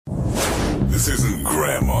This isn't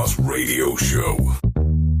Grandma's radio show.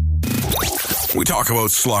 We talk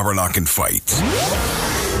about slobber-knocking fights,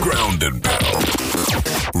 ground and pound,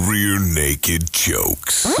 rear naked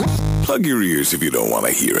chokes. Plug your ears if you don't want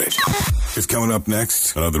to hear it. It's coming up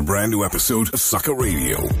next, another brand new episode of Sucka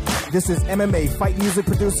Radio. This is MMA fight music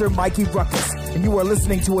producer Mikey Ruckus, and you are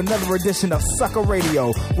listening to another edition of Sucka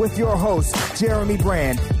Radio with your host, Jeremy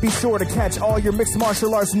Brand. Be sure to catch all your mixed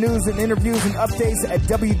martial arts news and interviews and updates at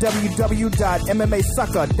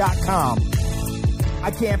www.mmasucka.com.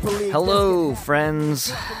 I can't believe... Hello,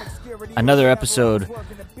 friends. Another episode of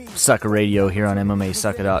Sucka Radio here on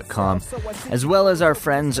MMAsucka.com, as well as our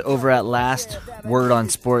friends over at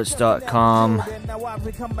lastwordonsports.com.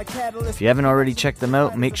 If you haven't already checked them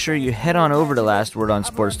out, make sure you head on over to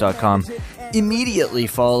lastwordonsports.com immediately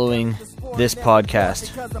following this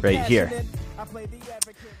podcast right here.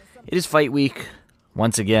 It is fight week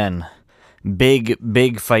once again.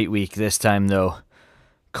 Big fight week this time, though.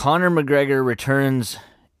 Conor McGregor returns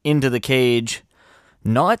into the cage,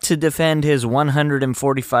 not to defend his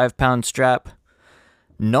 145-pound strap,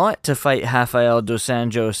 not to fight Rafael dos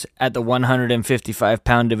Anjos at the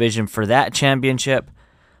 155-pound division for that championship,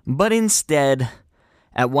 but instead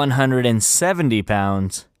at 170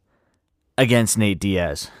 pounds against Nate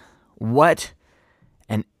Diaz. What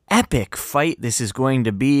an epic fight this is going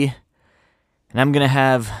to be, and I'm going to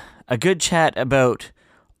have a good chat about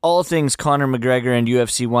all things Conor McGregor and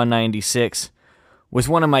UFC 196 with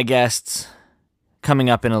one of my guests coming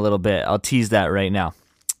up in a little bit. I'll tease that right now.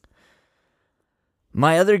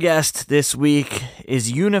 My other guest this week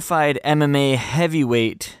is unified MMA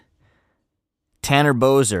heavyweight Tanner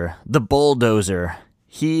Boser, the Bulldozer.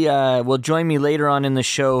 He will join me later on in the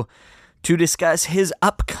show to discuss his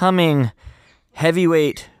upcoming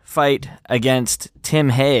heavyweight fight against Tim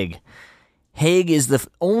Hague. Hague is the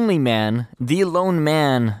only man, the lone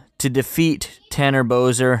man, to defeat Tanner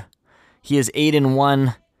Boser. He is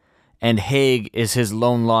 8-1, and Hague is his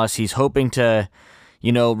lone loss. He's hoping to,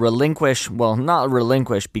 relinquish, well, not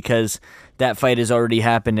relinquish, because that fight has already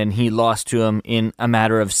happened and he lost to him in a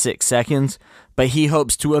matter of 6 seconds, but he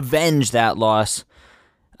hopes to avenge that loss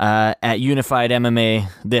at Unified MMA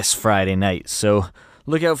this Friday night. So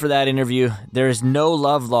look out for that interview. There is no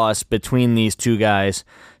love lost between these two guys,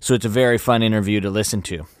 so it's a very fun interview to listen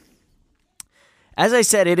to. As I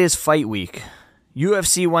said, it is fight week.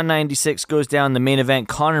 UFC 196 goes down, the main event,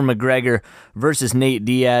 Conor McGregor versus Nate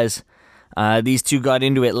Diaz. These two got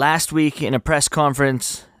into it last week in a press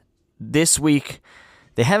conference. This week,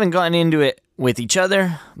 they haven't gotten into it with each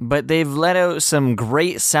other, but they've let out some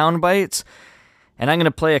great sound bites, and I'm going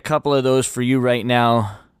to play a couple of those for you right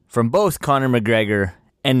now from both Conor McGregor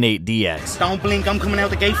and Nate Diaz. Don't blink, I'm coming out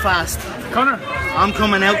the gate fast. Conor, I'm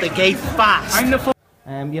coming out the gate fast. I'm the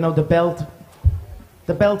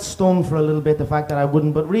the belt stung for a little bit, the fact that I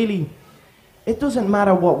wouldn't, but really, it doesn't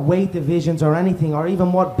matter what weight divisions or anything, or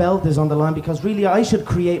even what belt is on the line, because really I should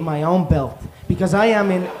create my own belt, because I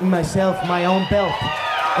am in myself my own belt.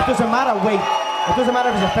 It doesn't matter weight. It doesn't matter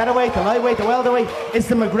if it's a featherweight, the lightweight, the welterweight, it's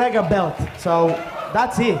the McGregor belt. So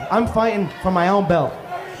that's it. I'm fighting for my own belt.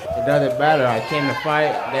 It doesn't matter. I came to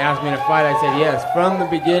fight. They asked me to fight. I said yes from the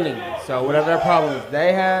beginning. So whatever problems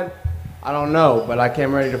they had, I don't know. But I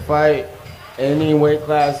came ready to fight. Any weight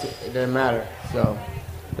class, it didn't matter. So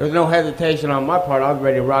there was no hesitation on my part. I was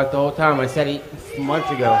ready to rock the whole time. I said it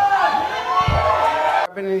months ago.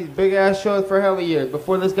 I've been in these big ass shows for hell of years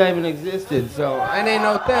before this guy even existed. So it ain't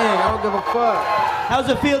no thing. I don't give a fuck. How's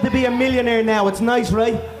it feel to be a millionaire now? It's nice,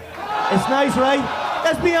 right? It's nice, right?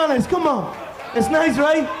 Let's be honest. Come on. It's nice,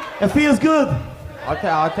 right? It feels good.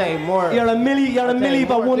 I'll tell you more. You're a millie,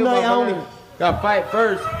 but one night only. Gotta fight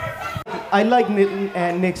first. I like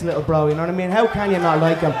Nick's little bro. You know what I mean? How can you not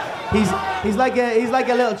like him? He's like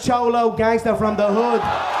a little cholo gangster from the hood.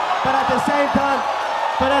 But at the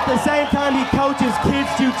same time, he coaches kids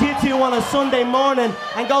jiu-jitsu on a Sunday morning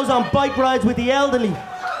and goes on bike rides with the elderly.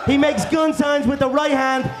 He makes gun signs with the right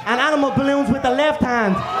hand and animal balloons with the left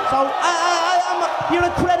hand. So you're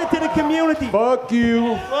a credit to the community. Fuck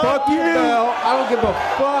you. Fuck you, Bell. I don't give a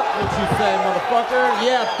fuck what you say, motherfucker.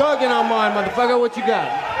 Yeah, thugging on mine, motherfucker. What you got?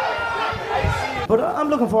 But I'm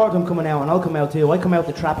looking forward to him coming out, and I'll come out too. I come out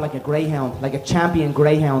the trap like a greyhound, like a champion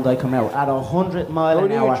greyhound. I come out at 100 miles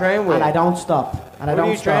an hour, train with? And I don't stop. And I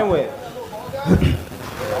don't stop. Who do you train with?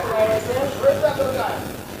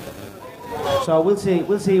 So we'll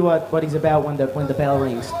see what he's about when the bell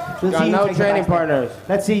rings. We'll Got see no training partners.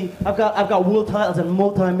 Let's see. I've got world titles and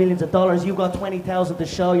multi-millions of dollars. You got 20,000 to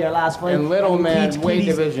show your last fight. And little man weight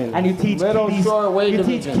kiddies, division. And you teach little kiddies, short weight you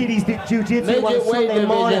division. teach kiddies jiu-jitsu on Midget a weight Sunday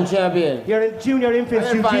morning. division champion. You're a junior infants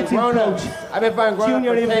I've been fighting jiu-jitsu coach. grown-ups. I've been fighting grown-ups Junior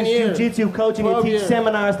for 10 infants years. jiu-jitsu coach, and you 12 teach years.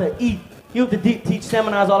 seminars to eat. You have to teach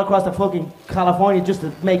seminars all across the fucking California just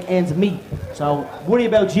to make ends meet. So worry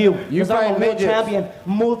about you. You 'Cause I'm a fight world midgets. champion,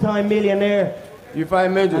 multi-millionaire. You fight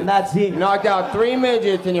midgets. And that's it. You knocked out 3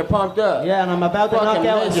 midgets and you're pumped up. Yeah, and I'm about to knock Fucking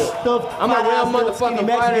out a midget. stuffed I'm a real fat-ass little skinny motherfucking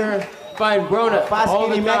Mexican. fighter fighting grown-ups Fat all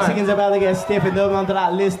the skinny time. Mexicans about to get stiffened up onto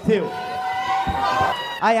that list too.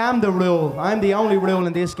 I am the rule. I'm the only rule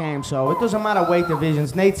in this game, so it doesn't matter weight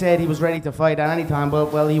divisions. Nate said he was ready to fight at any time,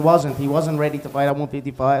 but well, he wasn't. He wasn't ready to fight at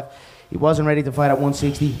 155. He wasn't ready to fight at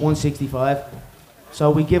 160, 165.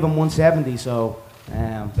 So we give him 170. So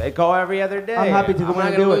They go every other day. I'm happy to go I'm not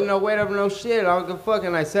and gonna do lose it. no weight over no shit. I don't give a fuck.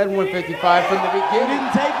 And I said 155 from the you beginning.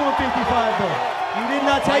 didn't take 155 though. You did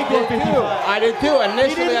not take I did too. 155. I did too. Initially,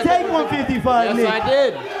 You didn't I take took 155, Yes, Nick. I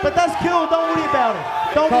did. But that's cool. Don't worry about it.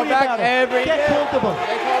 Don't Come worry back about it. every Get day. comfortable.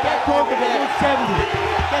 They come Get back comfortable. every day. 170.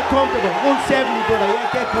 Get comfortable. 170, brother.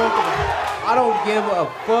 Yeah, get comfortable. I don't give a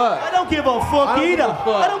fuck. I don't give a fuck I don't give either. a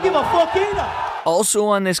fuck. I don't give a fuck either. Also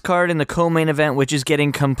on this card in the co-main event, which is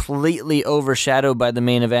getting completely overshadowed by the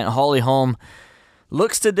main event, Holly Holm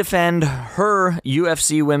looks to defend her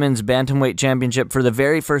UFC Women's Bantamweight Championship for the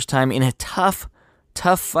very first time in a tough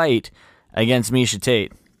fight against Miesha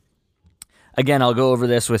Tate. Again, I'll go over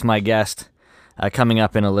this with my guest coming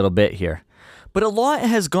up in a little bit here. But a lot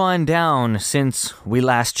has gone down since we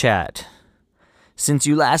last chat. Since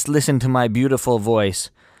you last listened to my beautiful voice,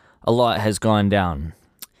 a lot has gone down.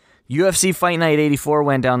 UFC Fight Night 84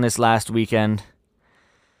 went down this last weekend.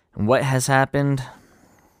 And what has happened?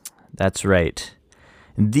 That's right.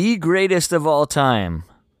 The greatest of all time,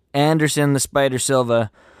 Anderson the Spider Silva,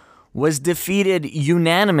 was defeated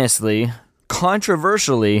unanimously,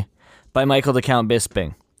 controversially, by Michael the Count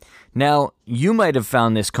Bisping. Now, you might have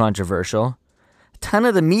found this controversial. A ton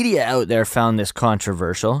of the media out there found this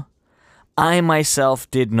controversial. I myself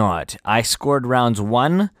did not. I scored rounds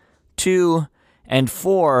 1, 2, and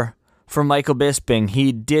 4 for Michael Bisping.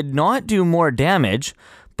 He did not do more damage,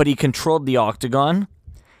 but he controlled the octagon,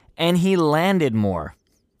 and he landed more.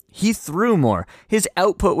 He threw more. His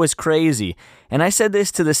output was crazy. And I said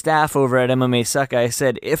this to the staff over at MMA Sucka. I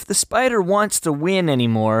said, if the Spider wants to win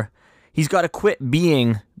anymore, he's got to quit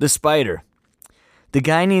being the Spider. The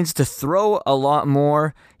guy needs to throw a lot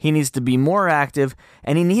more. He needs to be more active.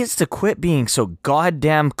 And he needs to quit being so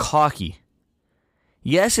goddamn cocky.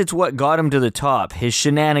 Yes, it's what got him to the top. His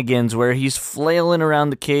shenanigans where he's flailing around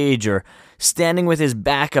the cage or standing with his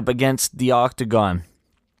back up against the octagon.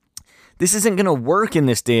 This isn't going to work in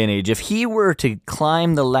this day and age. If he were to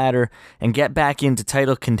climb the ladder and get back into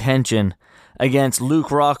title contention against Luke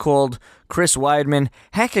Rockhold, Chris Weidman,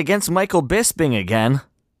 heck, against Michael Bisping again,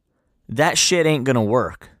 that shit ain't going to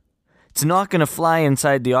work. It's not going to fly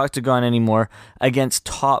inside the octagon anymore against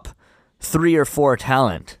top 3 or 4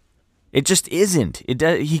 talent. It just isn't.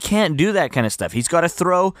 He can't do that kind of stuff. He's got to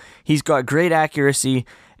throw, he's got great accuracy,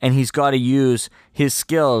 and he's got to use his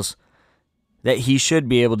skills that he should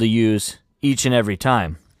be able to use each and every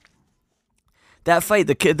time. That fight,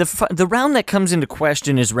 the round that comes into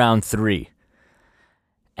question is round 3.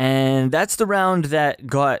 And that's the round that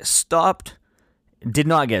got stopped, did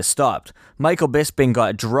not get stopped. Michael Bisping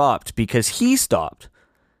got dropped because he stopped.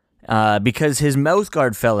 Because his mouth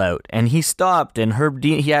guard fell out, and he stopped, and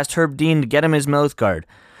he asked Herb Dean to get him his mouth guard.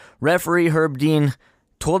 Referee Herb Dean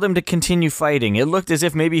told him to continue fighting. It looked as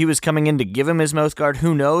if maybe he was coming in to give him his mouth guard,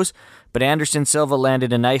 who knows? But Anderson Silva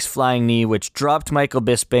landed a nice flying knee, which dropped Michael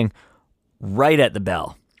Bisping right at the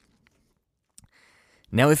bell.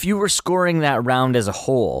 Now, if you were scoring that round as a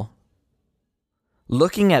whole,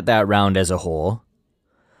 looking at that round as a whole,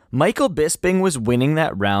 Michael Bisping was winning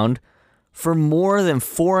that round for more than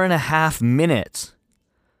 4.5 minutes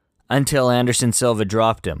until Anderson Silva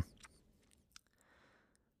dropped him.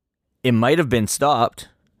 It might have been stopped.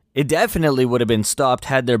 It definitely would have been stopped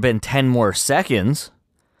had there been 10 more seconds.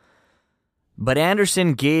 But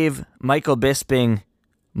Anderson gave Michael Bisping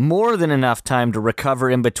more than enough time to recover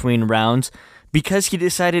in between rounds because he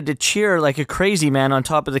decided to cheer like a crazy man on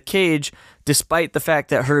top of the cage, despite the fact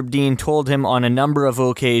that Herb Dean told him on a number of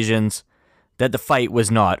occasions that the fight was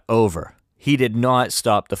not over. He did not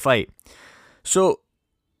stop the fight. So,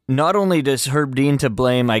 not only does Herb Dean to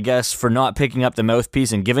blame, I guess, for not picking up the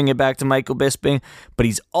mouthpiece and giving it back to Michael Bisping, but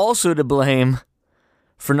he's also to blame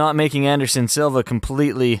for not making Anderson Silva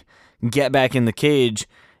completely get back in the cage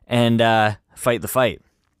and fight the fight.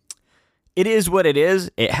 it is what it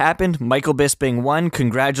is. It happened. Michael Bisping won.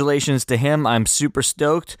 Congratulations to him. I'm super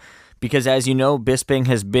stoked because, as you know, Bisping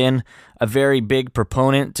has been a very big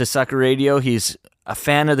proponent to Sucka Radio. He's a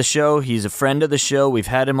fan of the show. He's a friend of the show. We've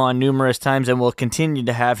had him on numerous times, and we'll continue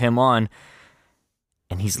to have him on.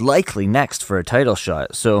 And he's likely next for a title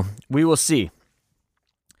shot, so we will see.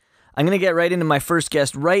 I'm going to get right into my first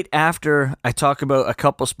guest right after I talk about a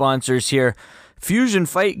couple sponsors here. Fusion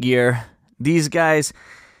Fight Gear. These guys,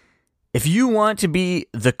 if you want to be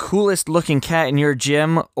the coolest looking cat in your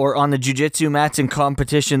gym or on the jiu-jitsu mats in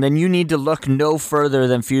competition, then you need to look no further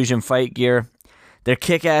than Fusion Fight Gear. Their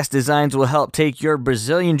kick-ass designs will help take your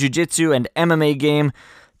Brazilian jiu-jitsu and MMA game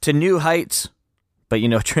to new heights. But,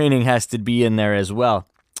 training has to be in there as well.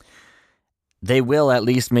 They will at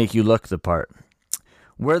least make you look the part.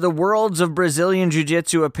 Where the worlds of Brazilian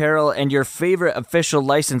jiu-jitsu apparel and your favorite official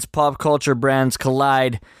licensed pop culture brands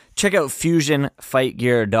collide, check out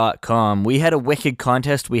FusionFightGear.com. We had a wicked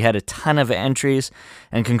contest. We had a ton of entries.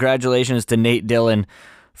 And congratulations to Nate Dillon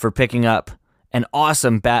for picking up an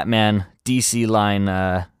awesome Batman DC line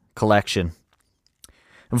collection.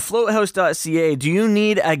 And FloatHouse.ca, do you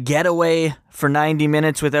need a getaway for 90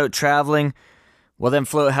 minutes without traveling? Well, then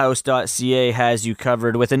FloatHouse.ca has you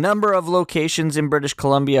covered. With a number of locations in British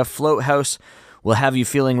Columbia, FloatHouse will have you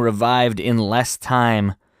feeling revived in less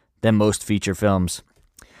time than most feature films.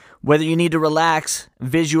 Whether you need to relax,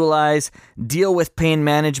 visualize, deal with pain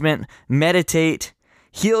management, meditate,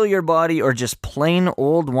 heal your body, or just plain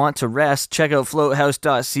old want to rest, check out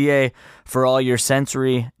FloatHouse.ca for all your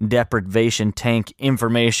sensory deprivation tank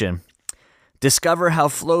information. Discover how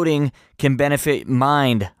floating can benefit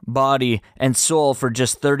mind, body, and soul for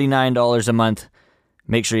just $39 a month.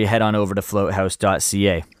 Make sure you head on over to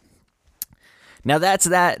FloatHouse.ca. Now that's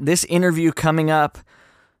that. This interview coming up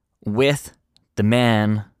with the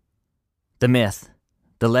man, the myth,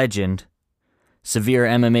 the legend, Severe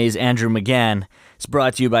MMA's Andrew McGahon. It's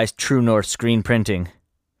brought to you by True North Screen Printing.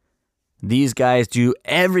 These guys do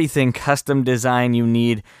everything custom design you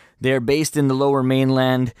need. They're based in the Lower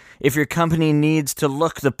Mainland. If your company needs to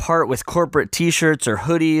look the part with corporate t-shirts or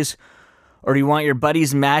hoodies, or you want your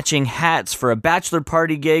buddies matching hats for a bachelor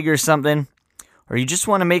party gig or something, or you just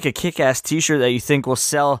want to make a kick-ass t-shirt that you think will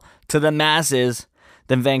sell to the masses,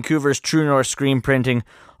 then Vancouver's True North Screen Printing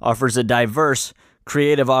offers a diverse,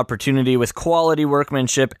 creative opportunity with quality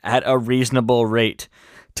workmanship at a reasonable rate.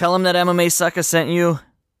 Tell them that MMA Sucka sent you.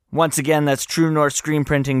 Once again, that's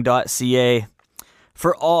TrueNorthScreenPrinting.ca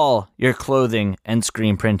for all your clothing and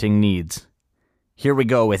screen printing needs. Here we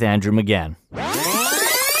go with Andrew McGahon.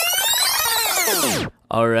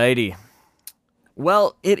 Alrighty.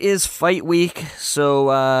 Well, it is fight week,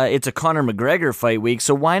 so it's a Conor McGregor fight week,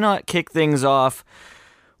 so why not kick things off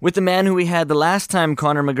with the man who we had the last time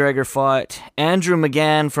Conor McGregor fought, Andrew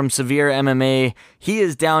McGahon from Severe MMA. He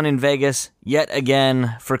is down in Vegas yet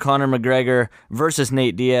again for Conor McGregor versus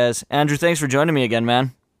Nate Diaz. Andrew, thanks for joining me again,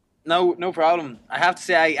 man. No problem. I have to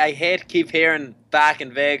say, I hate to keep hearing back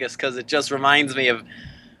in Vegas because it just reminds me of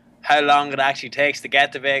how long it actually takes to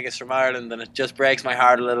get to Vegas from Ireland, and it just breaks my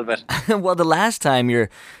heart a little bit. Well, the last time your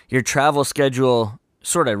travel schedule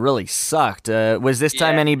sort of really sucked. Was this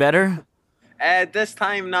time any better? This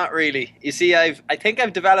time, not really. You see, I think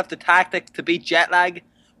I've developed a tactic to beat jet lag,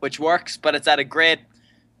 which works, but it's at a great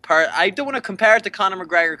part. I don't want to compare it to Conor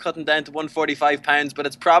McGregor cutting down to 145 pounds, but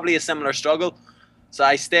it's probably a similar struggle. So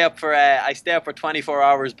I stay up for 24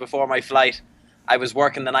 hours before my flight. I was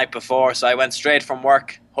working the night before, so I went straight from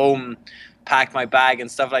work home, packed my bag and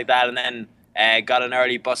stuff like that, and then got an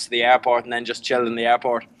early bus to the airport, and then just chilled in the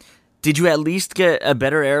airport. Did you at least get a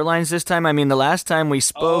better airlines this time? I mean, the last time we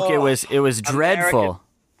spoke, it was dreadful.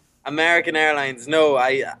 American Airlines. No,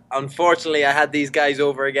 unfortunately I had these guys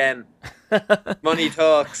over again. Money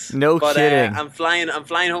talks. No kidding. I'm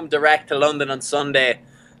flying home direct to London on Sunday,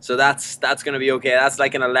 so that's going to be okay. That's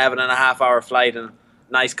like an 11.5-hour flight and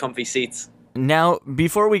nice comfy seats. Now,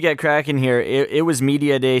 before we get cracking here, it was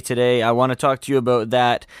media day today. I want to talk to you about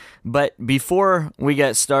that. But before we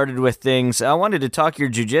get started with things, I wanted to talk your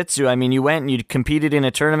jiu-jitsu. I mean, you went and you competed in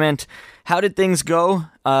a tournament. How did things go?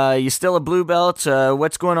 You still a blue belt?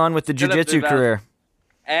 What's going on with the jiu-jitsu career?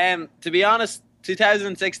 To be honest,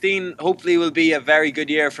 2016 hopefully will be a very good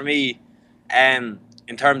year for me in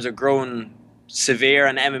terms of growing Severe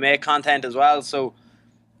and MMA content as well. So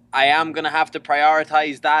I am going to have to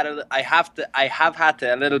prioritize that. I have had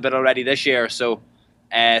to a little bit already this year. So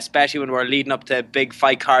especially when we're leading up to big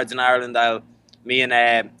fight cards in Ireland, me and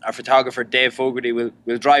our photographer Dave Fogarty will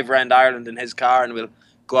drive around Ireland in his car, and we'll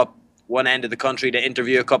go up one end of the country to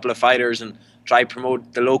interview a couple of fighters and try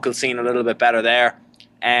promote the local scene a little bit better there.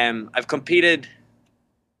 I've competed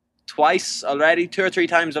twice already, 2 or 3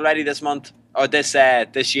 times already this month or this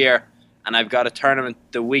year, and I've got a tournament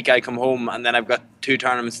the week I come home, and then I've got 2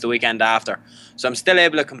 tournaments the weekend after. So I'm still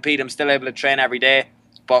able to compete. I'm still able to train every day.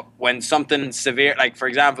 But when something severe, like for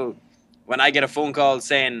example, when I get a phone call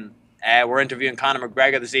saying we're interviewing Conor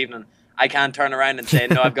McGregor this evening, I can't turn around and say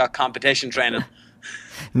no, I've got competition training.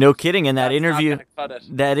 No kidding. And that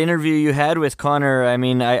interview you had with Conor, I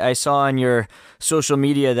mean, I saw on your social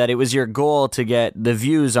media that it was your goal to get the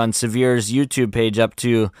views on Severe's YouTube page up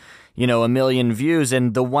to, 1 million views,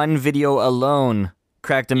 and the one video alone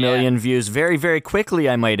cracked 1 million views very, very quickly,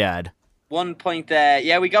 I might add. 1 point,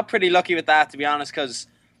 we got pretty lucky with that, to be honest, because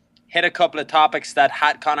hit a couple of topics that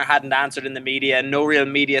Conor hadn't answered in the media, no real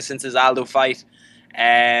media since his Aldo fight.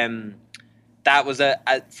 That was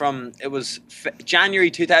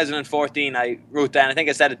January 2014. I wrote down, I think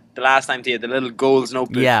I said it the last time to you, the little goals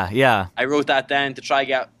notebook. Yeah. I wrote that down to try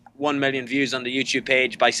get 1 million views on the YouTube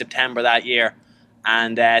page by September that year.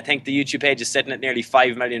 And I think the YouTube page is sitting at nearly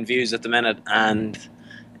 5 million views at the minute. And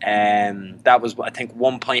that was, I think,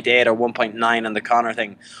 1.8 or 1.9 on the Conor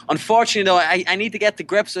thing. Unfortunately, though, I need to get to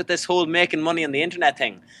grips with this whole making money on the internet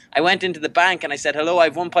thing. I went into the bank and I said, hello, I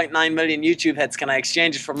have 1.9 million YouTube hits. Can I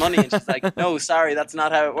exchange it for money? And she's like, no, sorry, that's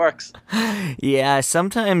not how it works. Yeah,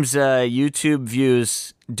 sometimes YouTube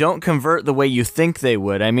views don't convert the way you think they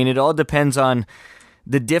would. I mean, it all depends on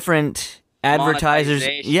the different advertisers.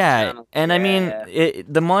 Yeah, and I mean,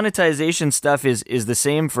 the monetization stuff is the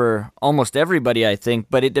same for almost everybody, I think,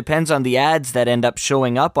 but it depends on the ads that end up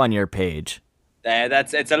showing up on your page.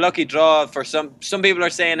 It's a lucky draw for some people are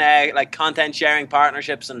saying like content sharing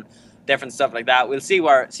partnerships and different stuff like that. We'll see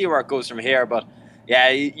where it goes from here, but yeah,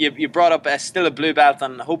 you brought up still a blue belt,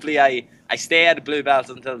 and hopefully I stay at a blue belt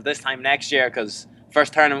until this time next year, because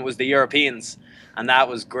first tournament was the Europeans, and that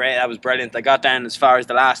was great. That was brilliant. I got down as far as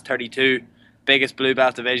the last 32, biggest blue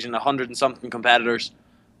belt division, 100 and something competitors.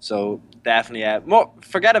 So definitely,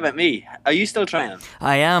 forget about me. Are you still training?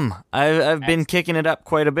 I am. I've been kicking it up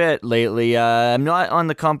quite a bit lately. I'm not on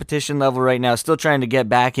the competition level right now. Still trying to get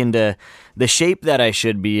back into the shape that I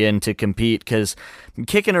should be in to compete, because I'm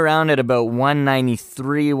kicking around at about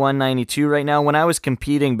 193, 192 right now. When I was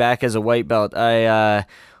competing back as a white belt, I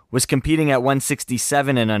was competing at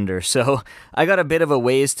 167 and under. So I got a bit of a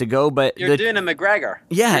ways to go. But you're doing a McGregor.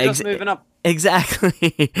 Yeah, you're just moving up.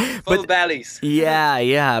 Exactly. Full bellies.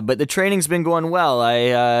 Yeah. But the training's been going well.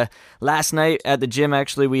 Last night at the gym,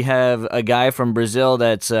 actually, we have a guy from Brazil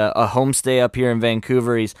that's a homestay up here in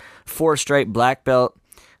Vancouver. He's 4-stripe black belt.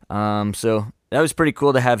 So that was pretty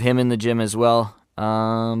cool to have him in the gym as well.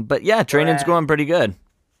 But yeah, training's going pretty good.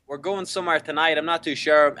 We're going somewhere tonight. I'm not too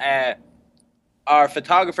sure. Our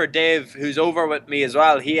photographer Dave, who's over with me as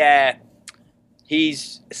well,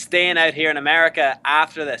 he's staying out here in America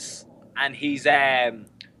after this. And he's,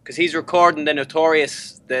 because he's recording the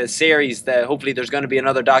Notorious, the series, hopefully there's going to be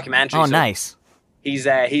another documentary. Oh, so nice. He's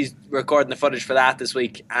recording the footage for that this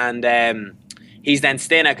week. And he's then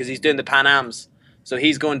staying out because he's doing the Pan Ams. So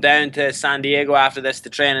he's going down to San Diego after this to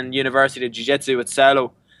train in University of Jiu-Jitsu with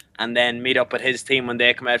Salo, and then meet up with his team when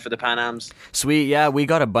they come out for the Pan Ams. Sweet, yeah. We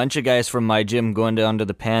got a bunch of guys from my gym going down to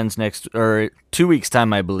the Pans 2 weeks'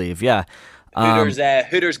 time, I believe, yeah.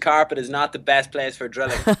 Hooters carpet is not the best place for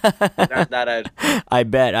drilling. Learned that out. I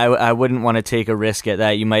bet. I wouldn't want to take a risk at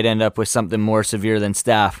that. You might end up with something more severe than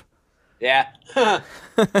staph. Yeah.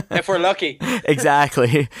 If we're lucky.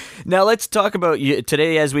 Exactly. Now let's talk about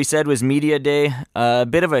today, as we said, was media day. A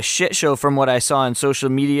bit of a shit show from what I saw on social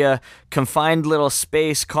media. Confined little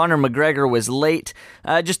space. Conor McGregor was late.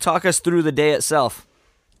 Just talk us through the day itself.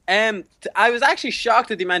 I was actually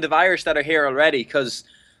shocked at the amount of Irish that are here already, because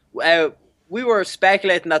we were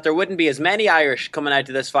speculating that there wouldn't be as many Irish coming out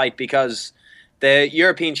to this fight, because the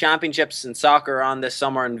European Championships in soccer are on this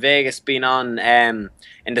summer, and Vegas being on in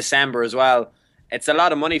December as well. It's a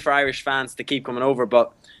lot of money for Irish fans to keep coming over,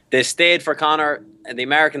 but they stayed for Conor, and the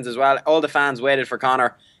Americans as well. All the fans waited for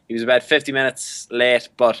Conor. He was about 50 minutes late,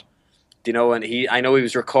 but and I know he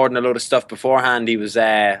was recording a load of stuff beforehand. He was,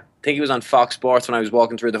 I think he was on Fox Sports when I was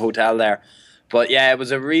walking through the hotel there. But yeah,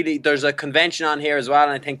 there's a convention on here as well,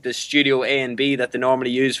 and I think the Studio A and B that they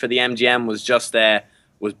normally use for the MGM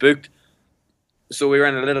was booked. So we were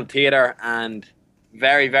in a little theatre, and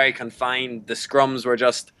very, very confined. The scrums were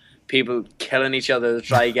just people killing each other to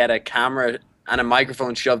try to get a camera and a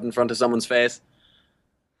microphone shoved in front of someone's face.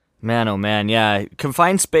 Man, oh man, yeah.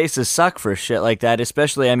 Confined spaces suck for shit like that,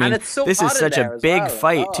 especially, I mean, this is such a big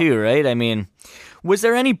fight too, right? I mean, was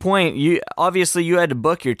there any point, obviously you had to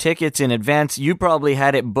book your tickets in advance. You probably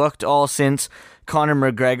had it booked all since Conor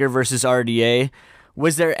McGregor versus RDA.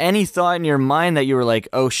 Was there any thought in your mind that you were like,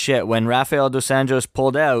 oh shit, when Rafael dos Anjos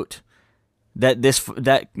pulled out, that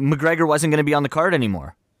McGregor wasn't going to be on the card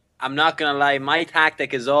anymore? I'm not going to lie. My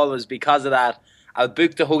tactic is always, because of that, I'll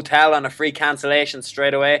book the hotel on a free cancellation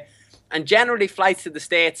straight away. And generally, flights to the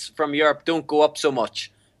States from Europe don't go up so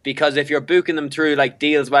much, because if you're booking them through like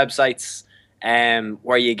deals websites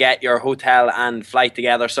where you get your hotel and flight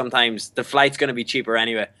together, sometimes the flight's going to be cheaper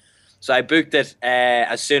anyway. So I booked it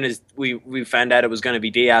as soon as we found out it was going to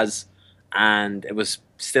be Diaz, and it was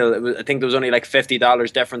still, I think there was only like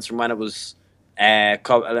 $50 difference from when it was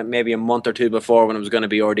maybe a month or two before when it was going to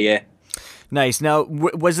be RDA. Nice. Now,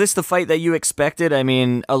 was this the fight that you expected? I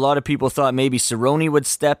mean, a lot of people thought maybe Cerrone would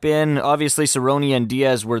step in. Obviously, Cerrone and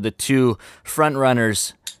Diaz were the two front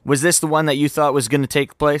runners. Was this the one that you thought was going to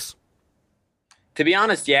take place? To be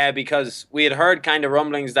honest, yeah, because we had heard kind of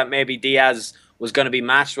rumblings that maybe Diaz was going to be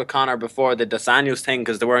matched with Conor before the Dos Anjos thing,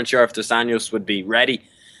 because they weren't sure if Dos Anjos would be ready.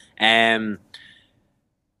 Look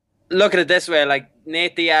at it this way, like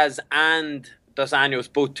Nate Diaz and Dos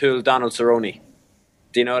Anjos both tooled Donald Cerrone.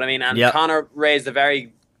 Do you know what I mean? And yep. Conor raised a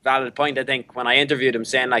very valid point, I think, when I interviewed him,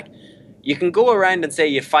 saying, like, you can go around and say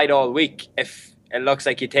you fight all week if it looks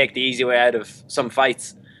like you take the easy way out of some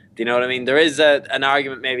fights. Do you know what I mean? There is an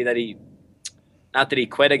argument maybe that not that he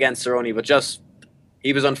quit against Cerrone, but just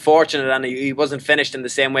he was unfortunate and he wasn't finished in the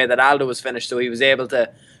same way that Aldo was finished, so he was able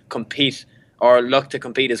to compete or look to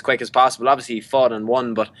compete as quick as possible. Obviously, he fought and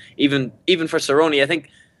won, but even for Cerrone, I think,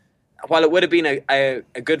 while it would have been a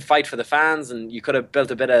good fight for the fans and you could have built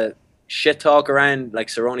a bit of shit talk around, like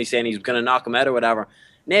Cerrone saying he's going to knock him out or whatever,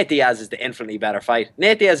 Nate Diaz is the infinitely better fight.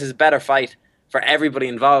 Nate Diaz is a better fight for everybody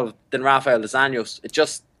involved than Rafael dos Anjos. It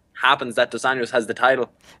just happens that Dos Anjos has the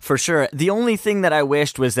title. For sure. The only thing that I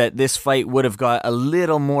wished was that this fight would have got a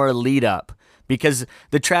little more lead up, because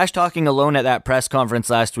the trash talking alone at that press conference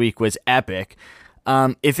last week was epic.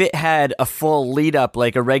 If it had a full lead up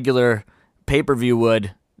like a regular pay-per-view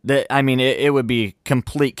would, it would be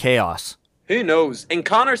complete chaos. Who knows? In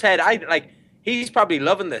Conor's head, he's probably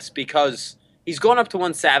loving this because he's going up to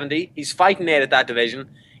 170. He's fighting Nate at that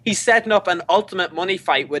division. He's setting up an ultimate money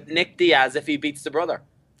fight with Nick Diaz if he beats the brother.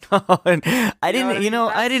 I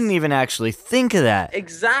didn't even actually think of that.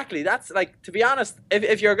 Exactly. That's like, to be honest,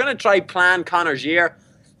 if you're going to try plan Conor's year,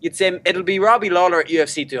 you'd say it'll be Robbie Lawler at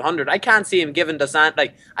UFC 200. I can't see him giving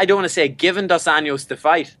I don't want to say giving Dos Anjos the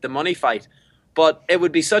fight, the money fight, but it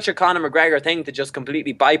would be such a Conor McGregor thing to just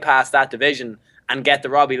completely bypass that division and get the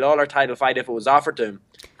Robbie Lawler title fight if it was offered to him.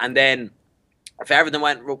 And then if everything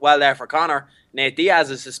went well there for Conor, Nate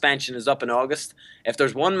Diaz's suspension is up in August. If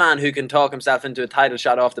there's one man who can talk himself into a title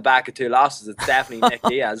shot off the back of 2 losses, it's definitely Nick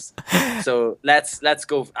Diaz. So let's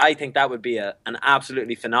go. I think that would be an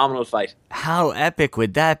absolutely phenomenal fight. How epic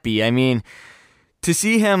would that be? I mean, to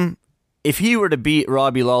see him, if he were to beat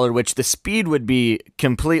Robbie Lawler, which the speed would be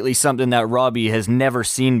completely something that Robbie has never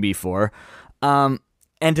seen before, and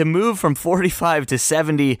to move from 45 to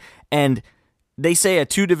 70, and they say a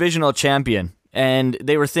 2-divisional champion, and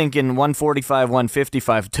they were thinking 145,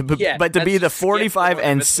 155, but to be the 45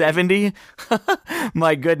 and 70,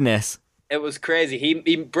 my goodness. It was crazy.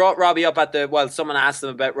 He brought Robbie up someone asked him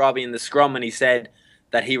about Robbie in the scrum, and he said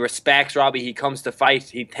that he respects Robbie. He comes to fight.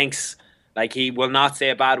 He thinks, like, he will not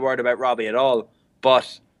say a bad word about Robbie at all.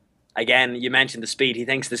 But again, you mentioned the speed. He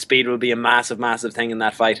thinks the speed will be a massive, massive thing in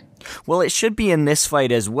that fight. Well, it should be in this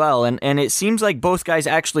fight as well. And it seems like both guys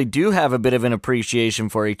actually do have a bit of an appreciation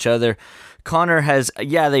for each other. Conor has,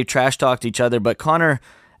 they trash talked each other, but Conor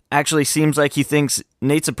actually seems like he thinks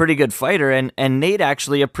Nate's a pretty good fighter, and Nate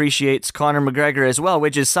actually appreciates Conor McGregor as well,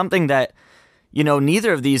 which is something that,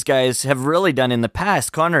 neither of these guys have really done in the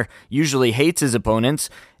past. Conor usually hates his opponents,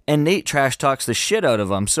 and Nate trash talks the shit out of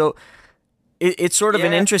them. So it's sort of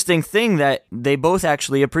an interesting thing that they both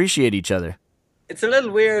actually appreciate each other. It's a little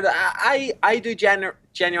weird. I do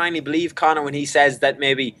genuinely believe Conor when he says that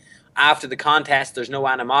maybe after the contest there's no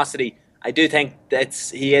animosity. I do think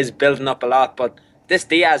he is building up a lot, but this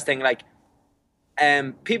Diaz thing,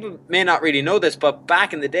 people may not really know this, but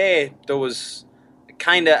back in the day there was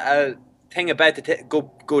kind of a thing about to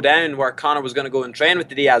go down where Conor was going to go and train with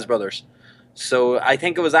the Diaz brothers. So I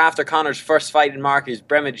think it was after Conor's first fight in Marcus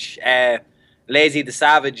Brimage, Lazy the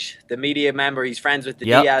Savage, the media member, he's friends with the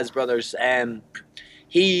Diaz brothers. I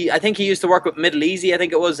think he used to work with Middle Easy, I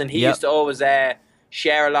think it was, and he used to always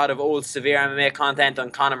share a lot of old severe MMA content on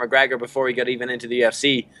Conor McGregor before he got even into the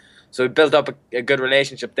UFC. So he built up a good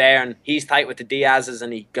relationship there, and he's tight with the Diazes,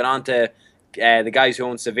 and he got on to the guys who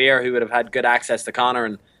own Severe, who would have had good access to Conor,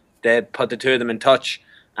 and they put the two of them in touch.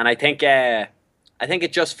 And I think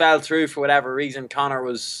it just fell through for whatever reason. Conor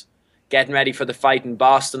was getting ready for the fight in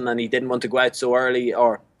Boston, and he didn't want to go out so early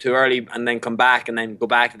or too early and then come back and then go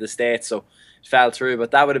back to the States, so it fell through.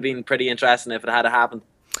 But that would have been pretty interesting if it had happened.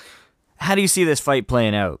 How do you see this fight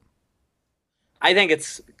playing out? I think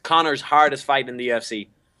it's Conor's hardest fight in the UFC.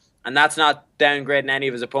 And that's not downgrading any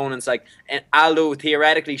of his opponents. Like, Aldo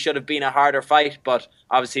theoretically should have been a harder fight, but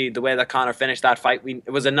obviously the way that Conor finished that fight,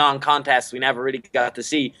 it was a non-contest. We never really got to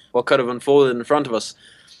see what could have unfolded in front of us.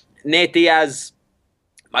 Nate Diaz,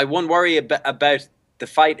 my one worry about the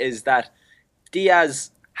fight is that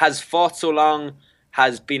Diaz has fought so long,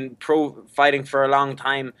 has been fighting for a long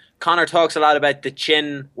time. Conor talks a lot about the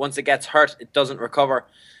chin. Once it gets hurt, it doesn't recover.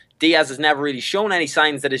 Diaz has never really shown any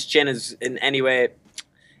signs that his chin is in any way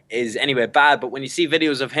bad, but when you see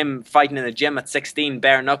videos of him fighting in a gym at 16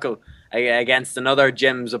 bare knuckle against another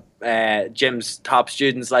gym's top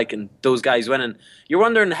students, like, and those guys winning, you're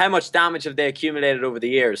wondering how much damage have they accumulated over the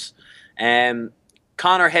years.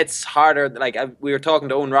 Conor hits harder. Like, we were talking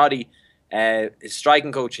to Owen Roddy, his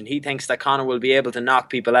striking coach, and he thinks that Conor will be able to knock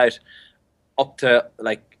people out up to,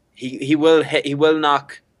 like, he will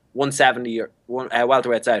knock 170 or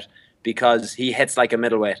welterweights out because he hits like a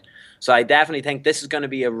middleweight. So I definitely think this is going to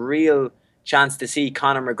be a real chance to see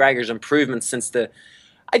Conor McGregor's improvement since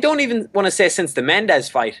I don't even want to say since the Mendes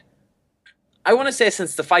fight. I want to say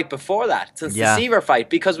since the fight before that, since the Seaver fight,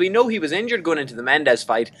 because we know he was injured going into the Mendes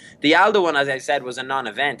fight. The Aldo one, as I said, was a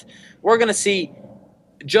non-event. We're going to see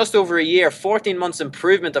just over a year, 14 months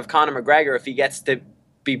improvement of Conor McGregor if he gets to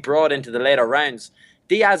be brought into the later rounds.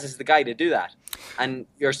 Diaz is the guy to do that. And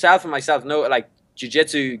yourself and myself know, like,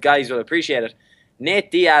 jiu-jitsu guys will appreciate it.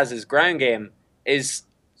 Nate Diaz's ground game is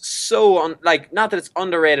so, not that it's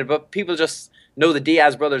underrated, but people just know the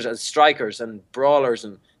Diaz brothers as strikers and brawlers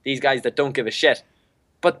and these guys that don't give a shit.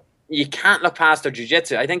 But you can't look past their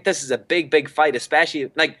jiu-jitsu. I think this is a big, big fight,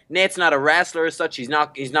 especially, like, Nate's not a wrestler as such. He's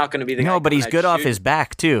not going to be the guy. No, but he's good off his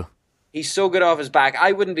back, too. He's so good off his back.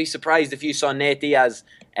 I wouldn't be surprised if you saw Nate Diaz,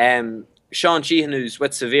 Sean Sheehan, who's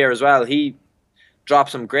with Severe as well, he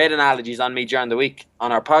dropped some great analogies on me during the week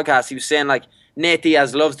on our podcast. He was saying, like, Nate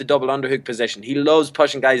Diaz loves the double underhook position. He loves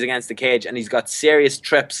pushing guys against the cage, and he's got serious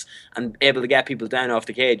trips and able to get people down off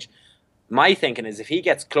the cage. My thinking is if he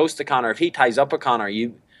gets close to Conor, if he ties up with Conor,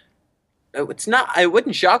 it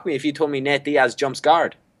wouldn't shock me if you told me Nate Diaz jumps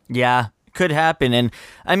guard. Yeah, could happen. And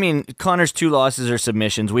I mean, Conor's 2 losses are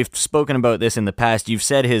submissions. We've spoken about this in the past. You've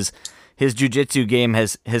said his jiu-jitsu game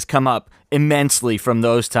has come up immensely from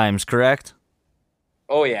those times, correct?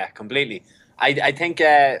 Oh yeah, completely. I think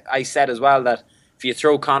I said as well that if you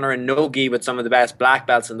throw Conor in no-gi with some of the best black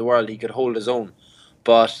belts in the world, he could hold his own.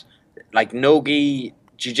 But like no-gi,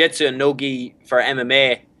 jiu-jitsu and no-gi for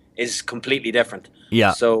MMA is completely different.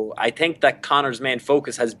 Yeah. So I think that Conor's main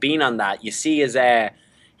focus has been on that. You see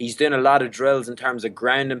he's doing a lot of drills in terms of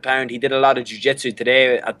ground and pound. He did a lot of jiu-jitsu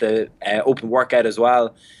today at the open workout as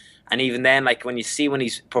well. And even then, like when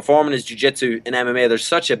he's performing his jiu-jitsu in MMA, there's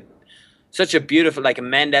such a beautiful, like a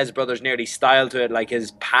Mendes brothers nearly style to it, like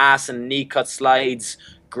his pass and knee cut slides,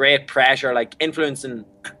 great pressure, like influencing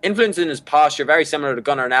his posture, very similar to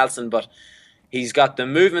Gunnar Nelson, but he's got the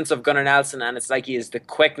movements of Gunnar Nelson, and it's like he has the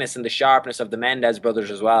quickness and the sharpness of the Mendes brothers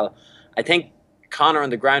as well. I think Conor on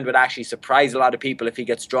the ground would actually surprise a lot of people if he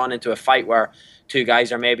gets drawn into a fight where 2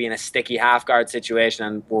 guys are maybe in a sticky half guard situation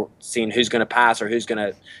and we're seeing who's going to pass or who's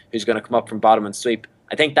going to come up from bottom and sweep.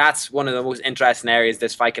 I think that's one of the most interesting areas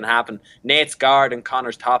this fight can happen. Nate's guard and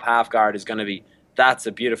Conor's top half guard that's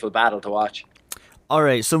a beautiful battle to watch. All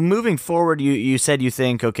right, so moving forward, you said you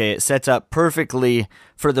think, okay, it sets up perfectly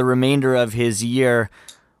for the remainder of his year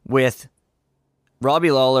with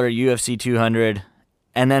Robbie Lawler at UFC 200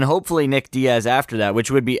 and then hopefully Nick Diaz after that,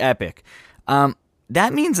 which would be epic.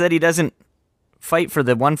 That means that he doesn't fight for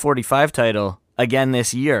the 145 title again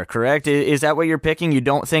this year, correct? Is that what you're picking? You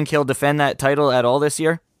don't think he'll defend that title at all this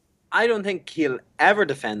year? I don't think he'll ever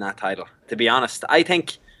defend that title, to be honest. I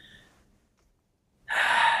think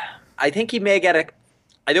he may get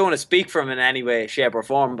I don't want to speak for him in any way, shape or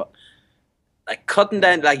form, but like cutting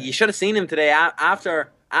down, like you should have seen him today.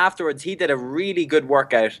 Afterwards, he did a really good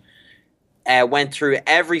workout. Went through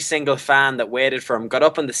every single fan that waited for him, got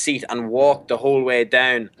up on the seat and walked the whole way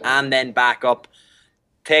down and then back up,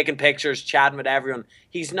 taking pictures, chatting with everyone.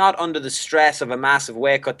 He's not under the stress of a massive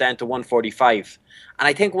weight cut down to 145. And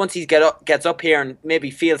I think once he gets up here and maybe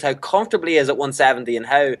feels how comfortable he is at 170 and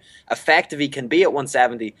how effective he can be at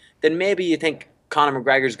 170, then maybe you think Conor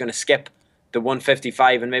McGregor's going to skip the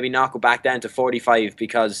 155 and maybe not go back down to 45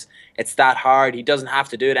 because it's that hard. He doesn't have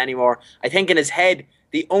to do it anymore. I think in his head,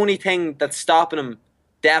 the only thing that's stopping him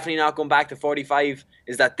definitely not going back to 45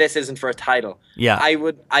 is that this isn't for a title. Yeah.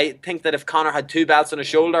 I think that if Conor had 2 belts on his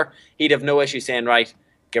shoulder, he'd have no issue saying, right,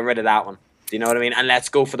 get rid of that one. Do you know what I mean? And let's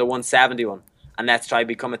go for the 170 one. And let's try to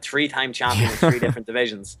become a 3-time champion in 3 different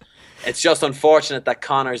divisions. It's just unfortunate that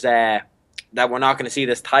Conor's that we're not going to see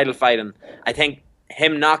this title fight. And I think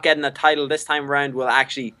him not getting a title this time around will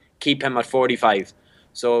actually keep him at 45.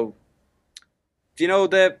 So, do you know,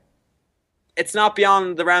 it's not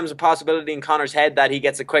beyond the realms of possibility in Conor's head that he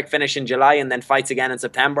gets a quick finish in July and then fights again in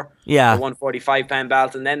September. Yeah. The 145-pound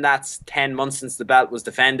belt. And then that's 10 months since the belt was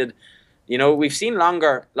defended. You know, we've seen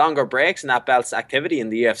longer breaks in that belt's activity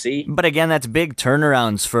in the UFC. But again, that's big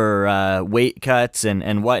turnarounds for weight cuts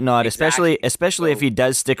and whatnot, Exactly. especially if he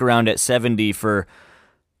does stick around at 70 for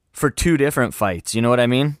 2 different fights. You know what I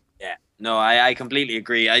mean? Yeah. No, I completely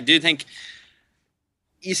agree. I do think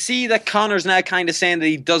you see that Conor's now kind of saying that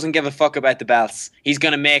he doesn't give a fuck about the belts. He's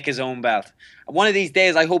going to make his own belt. One of these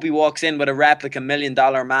days, I hope he walks in with a replica $1 million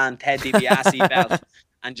man Ted DiBiase belt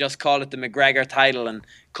and just call it the McGregor title and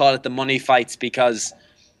call it the money fights, because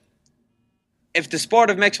if the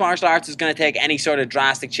sport of mixed martial arts is going to take any sort of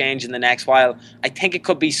drastic change in the next while, I think it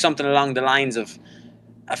could be something along the lines of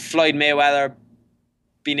a Floyd Mayweather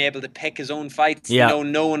being able to pick his own fights, Yeah. you know,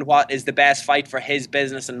 knowing what is the best fight for his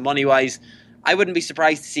business and money-wise. I wouldn't be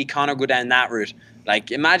surprised to see Conor go down that route.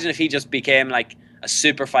 Like, imagine if he just became like a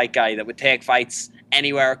super fight guy that would take fights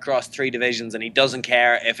anywhere across 3 divisions and he doesn't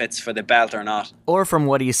care if it's for the belt or not. Or from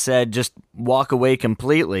what he said, just walk away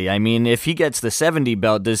completely. I mean, if he gets the 70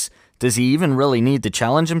 belt, does he even really need to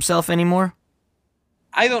challenge himself anymore?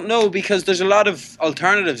 I don't know, because there's a lot of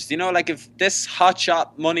alternatives. You know, like if this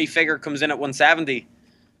hotshot money figure comes in at 170,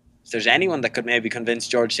 if there's anyone that could maybe convince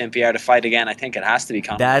George St. Pierre to fight again, I think it has to be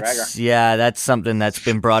Conor McGregor. Yeah, that's something that's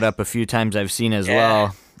been brought up a few times I've seen as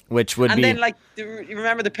well, which would be... And then, like, you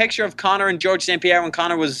remember the picture of Conor and George St. Pierre when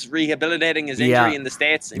Conor was rehabilitating his injury in the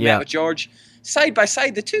States? He met with George. Side by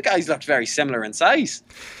side, the 2 guys looked very similar in size.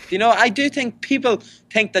 You know, I do think people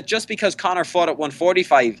think that just because Conor fought at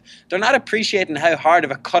 145, they're not appreciating how hard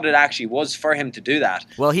of a cut it actually was for him to do that.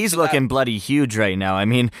 Well, he's looking bloody huge right now. I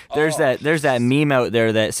mean, there's that meme out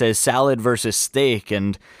there that says salad versus steak,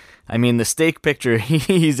 and I mean, the steak picture,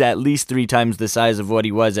 he's at least 3 times the size of what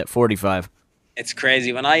he was at 45. It's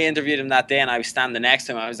crazy. When I interviewed him that day and I was standing next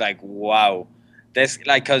to him, I was like, wow. This,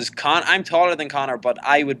 like, because I'm taller than Conor, but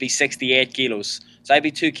I would be 68 kilos. So I'd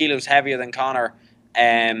be 2 kilos heavier than Conor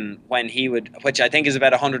when he would, which I think is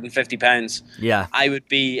about 150 pounds. Yeah. I would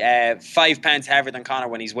be 5 pounds heavier than Conor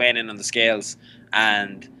when he's weighing in on the scales.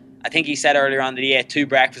 And I think he said earlier on that he ate 2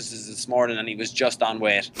 breakfasts this morning and he was just on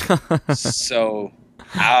weight. So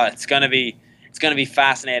it's gonna be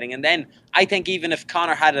fascinating. And then I think even if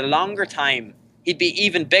Conor had a longer time, he'd be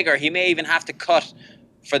even bigger. He may even have to cut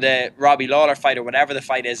for the Robbie Lawler fight or whatever the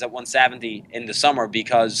fight is at 170 in the summer,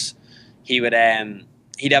 because he would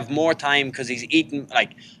he'd have more time because he's eating,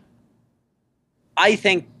 like, I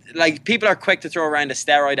think, like, people are quick to throw around a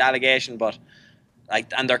steroid allegation, but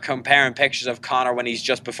like, and they're comparing pictures of Conor when he's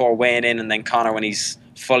just before weighing in and then Conor when he's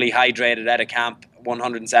fully hydrated out of camp,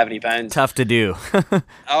 170 pounds. Tough to do.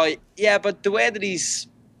 Oh yeah, but the way that he's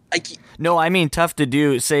like, no, I mean tough to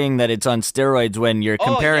do, saying that it's on steroids when you're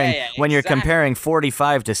comparing you're comparing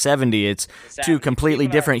 45 to 70. It's 2 completely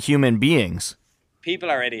different human beings.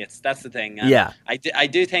 People are idiots. That's the thing. And yeah. I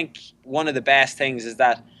do think one of the best things is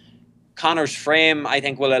that Conor's frame, I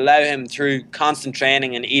think, will allow him, through constant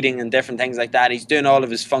training and eating and different things like that. He's doing all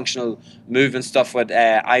of his functional movement stuff with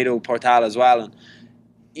Ido Portal as well, and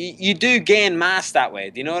you do gain mass that way.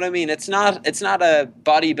 Do you know what I mean? It's not a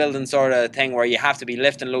bodybuilding sort of thing where you have to be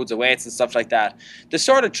lifting loads of weights and stuff like that. The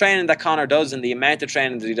sort of training that Conor does and the amount of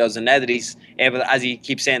training that he does, and now that he's able, as he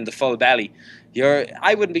keeps saying, the full belly,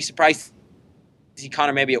 I wouldn't be surprised to see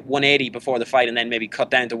Conor maybe at 180 before the fight and then maybe cut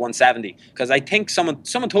down to 170. Because I think someone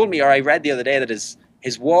told me, or I read the other day, that his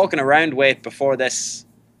walking around weight before this,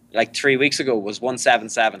 like 3 weeks ago, was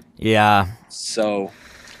 177. Yeah. So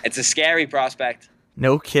it's a scary prospect.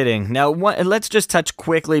 No kidding. Now, let's just touch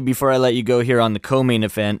quickly before I let you go here on the co-main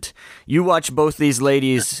event. You watch both these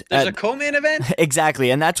ladies. There's a co-main event? Exactly,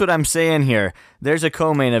 and that's what I'm saying here. There's a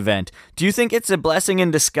co-main event. Do you think it's a blessing in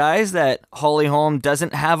disguise that Holly Holm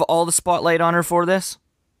doesn't have all the spotlight on her for this?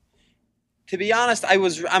 To be honest,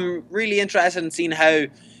 I'm really interested in seeing how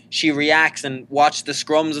she reacts and watch the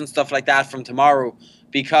scrums and stuff like that from tomorrow,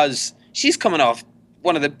 because she's coming off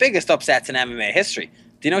one of the biggest upsets in MMA history.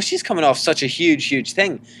 You know, she's coming off such a huge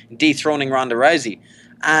thing, dethroning Ronda Rousey.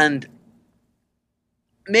 And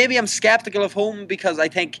maybe I'm skeptical of Holm, because I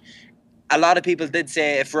think a lot of people did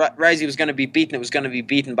say if Rousey was going to be beaten, it was going to be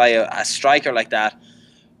beaten by a striker like that.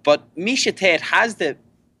 But Miesha Tate has the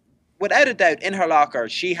without a doubt, in her locker,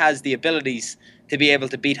 she has the abilities to be able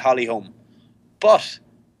to beat Holly Holm. But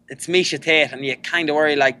it's Misha Tate, and you kind of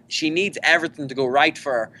worry, like, she needs everything to go right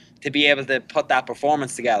for her to be able to put that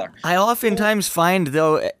performance together. I oftentimes find,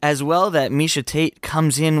 though, as well, that Misha Tate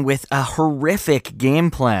comes in with a horrific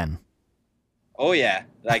game plan. Oh, yeah.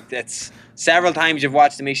 Like, that's several times you've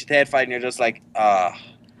watched the Misha Tate fight, and you're just like,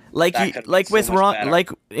 like with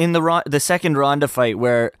in the second Ronda fight,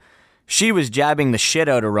 where she was jabbing the shit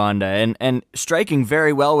out of Ronda and striking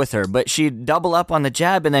very well with her, but she'd double up on the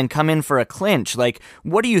jab and then come in for a clinch. Like,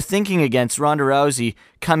 what are you thinking against Ronda Rousey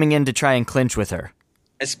coming in to try and clinch with her?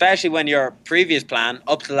 Especially when your previous plan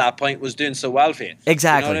up to that point was doing so well for you.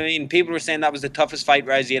 Exactly. You know what I mean? People were saying that was the toughest fight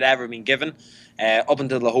Rousey had ever been given, up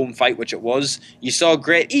until the home fight, which it was. You saw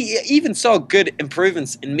even saw good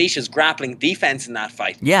improvements in Misha's grappling defense in that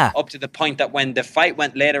fight. Yeah. Up to the point that when the fight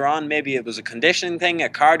went later on, maybe it was a conditioning thing, a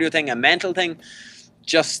cardio thing, a mental thing,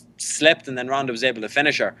 just slipped, and then Ronda was able to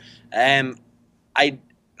finish her.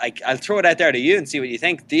 I'll throw it out there to you and see what you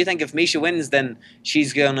think. Do you think if Misha wins, then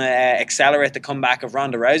she's going to accelerate the comeback of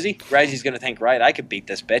Ronda Rousey? Rousey's going to think, right, I could beat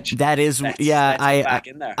this bitch. That is, let's back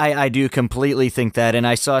in there. I do completely think that, and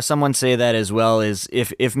I saw someone say that as well, is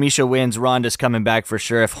if Misha wins, Ronda's coming back for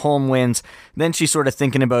sure. If Holm wins, then she's sort of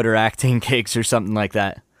thinking about her acting gigs or something like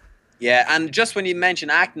that. Yeah, and just when you mention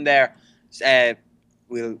acting there, if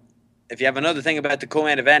you have another thing about the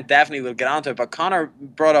co-main event, definitely we'll get onto it, but Conor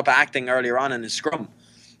brought up acting earlier on in his scrum.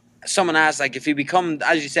 Someone asked, like, if you become,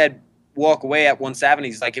 as you said, walk away at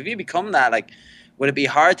 170s, like, if you become that, like, would it be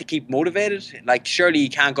hard to keep motivated? Like, surely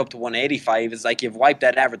you can't go up to 185. It's like you've wiped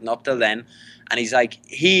out everything up till then. And he's like,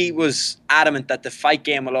 he was adamant that the fight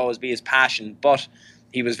game will always be his passion, but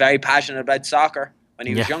he was very passionate about soccer when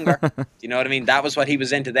he was younger. You know what I mean? That was what he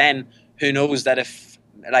was into then. Who knows that if,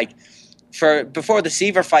 like, before the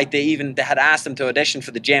Seaver fight, they had asked him to audition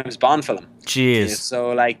for the James Bond film. Jeez.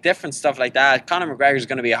 So, like, different stuff like that. Conor McGregor's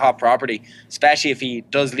going to be a hot property, especially if he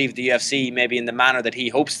does leave the UFC, maybe in the manner that he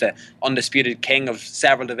hopes to, undisputed king of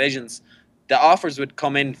several divisions. The offers would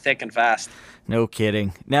come in thick and fast. No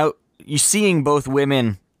kidding. Now, you're seeing both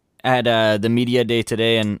women at the media day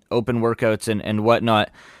today and open workouts and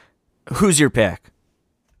whatnot. Who's your pick?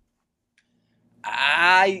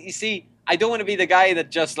 You see, I don't want to be the guy that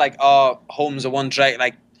just like, oh, Holmes a one track,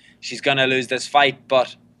 like she's going to lose this fight.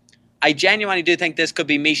 But I genuinely do think this could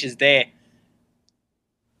be Misha's day.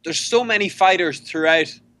 There's so many fighters throughout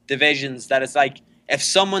divisions that it's like, if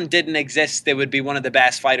someone didn't exist, they would be one of the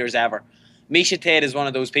best fighters ever. Misha Tate is one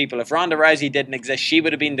of those people. If Ronda Rousey didn't exist, she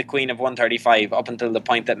would have been the queen of 135 up until the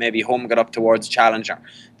point that maybe Holm got up towards challenger.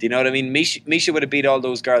 Do you know what I mean? Misha would have beat all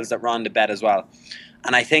those girls that Ronda bet as well.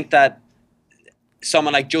 And I think that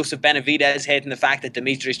someone like Joseph Benavidez hating the fact that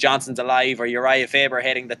Demetrius Johnson's alive, or Uriah Faber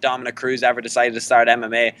hating that Dominic Cruz ever decided to start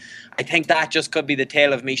MMA. I think that just could be the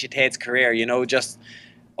tale of Misha Tate's career, you know, just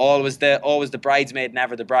always the bridesmaid,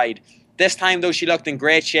 never the bride. This time, though, she looked in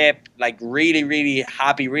great shape, like really, really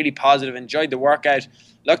happy, really positive, enjoyed the workout,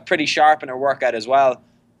 looked pretty sharp in her workout as well.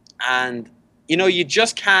 And, you know, you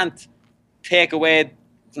just can't take away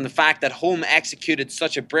from the fact that Holm executed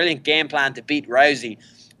such a brilliant game plan to beat Rousey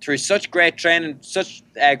through such great training, such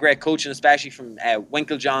great coaching, especially from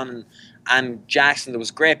Winklejohn and Jackson. There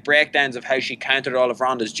was great breakdowns of how she countered all of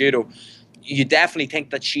Ronda's judo. You definitely think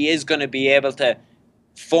that she is going to be able to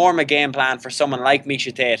form a game plan for someone like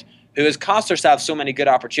Misha Tate, who has cost herself so many good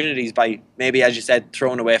opportunities by maybe, as you said,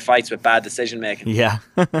 throwing away fights with bad decision-making. Yeah.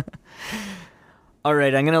 All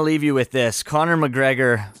right, I'm going to leave you with this. Conor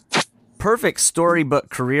McGregor, perfect storybook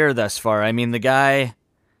career thus far. I mean, the guy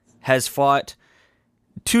has fought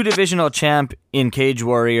 2 divisional champ in Cage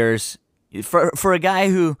Warriors. For a guy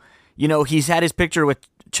who, you know, he's had his picture with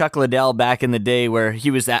Chuck Liddell back in the day where he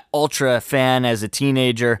was that ultra fan as a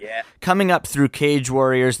teenager. Yeah. Coming up through Cage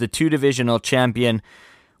Warriors, the 2 divisional champion,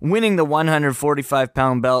 winning the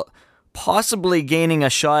 145-pound belt, possibly gaining a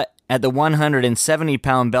shot at the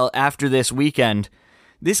 170-pound belt after this weekend.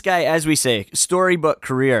 This guy, as we say, storybook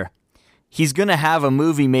career. He's going to have a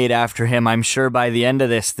movie made after him, I'm sure, by the end of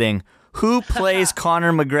this thing. Who plays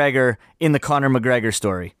Conor McGregor in the Conor McGregor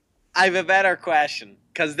story? I have a better question,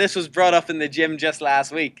 because this was brought up in the gym just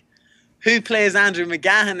last week. Who plays Andrew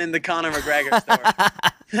McGahon in the Conor McGregor story?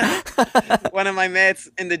 One of my mates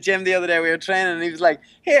in the gym the other day, we were training, and he was like,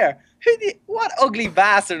 here, what ugly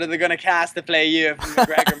bastard are they going to cast to play you if the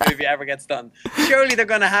McGregor movie ever gets done? Surely they're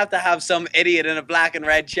going to have some idiot in a black and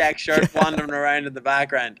red check shirt wandering around in the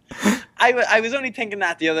background. I was only thinking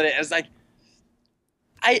that the other day. I was like,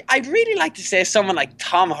 I'd really like to say someone like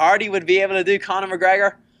Tom Hardy would be able to do Conor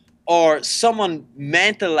McGregor, or someone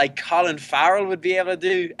mental like Colin Farrell would be able to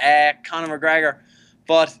do Conor McGregor.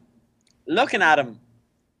 But looking at him,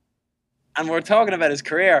 and we're talking about his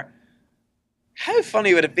career. How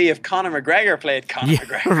funny would it be if Conor McGregor played Conor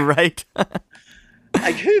McGregor? Right.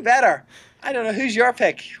 Like, who better? I don't know. Who's your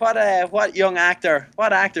pick? What young actor?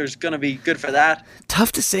 What actor's gonna be good for that?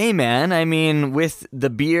 Tough to say, man. I mean, with the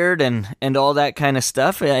beard and all that kind of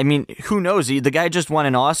stuff. I mean, who knows? The guy just won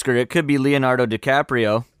an Oscar. It could be Leonardo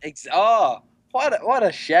DiCaprio. What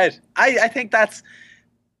a shout! I think that's.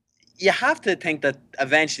 You have to think that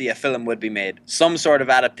eventually a film would be made. Some sort of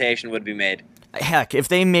adaptation would be made. Heck, if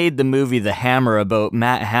they made the movie The Hammer about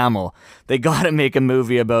Matt Hamill, they gotta make a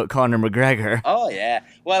movie about Conor McGregor. Oh, yeah.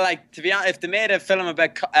 Well, like, to be honest, if they made a film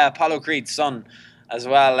about Apollo Creed's son as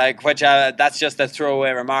well, like, which that's just a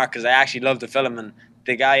throwaway remark because I actually love the film, and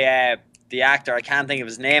the guy, the actor, I can't think of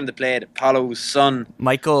his name, that played Apollo's son.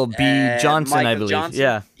 Michael B. Johnson, I believe. Johnson.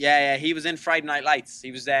 Yeah. Yeah, he was in Friday Night Lights.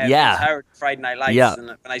 He was Howard in Friday Night Lights, and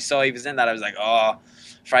when I saw he was in that, I was like, oh,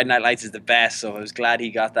 Friday Night Lights is the best, so I was glad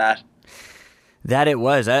he got that. That it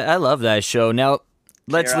was. I love that show. Now,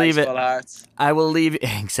 let's leave it. I will leave.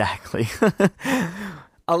 Exactly.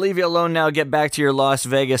 I'll leave you alone now. Get back to your Las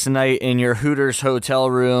Vegas night in your Hooters hotel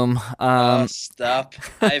room. Stop.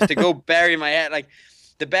 I have to go bury my head. Like,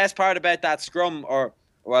 the best part about that scrum,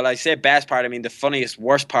 I say best part, I mean the funniest,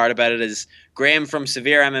 worst part about it is Graham from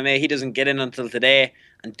Severe MMA, he doesn't get in until today,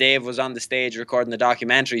 and Dave was on the stage recording the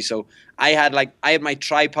documentary. So I had my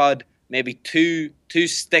tripod, maybe two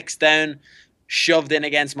sticks down, shoved in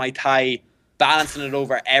against my thigh, balancing it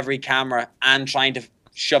over every camera and trying to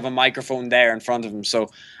shove a microphone there in front of him. So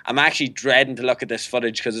I'm actually dreading to look at this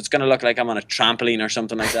footage because it's going to look like I'm on a trampoline or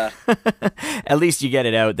something like that. At least you get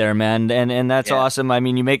it out there, man. And that's awesome. I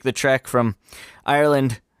mean, you make the trek from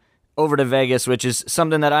Ireland over to Vegas, which is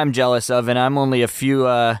something that I'm jealous of, and I'm only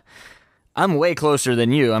I'm way closer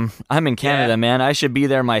than you. I'm in Canada, man. I should be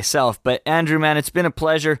there myself. But Andrew, man, it's been a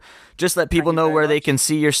pleasure. Just let people know where they can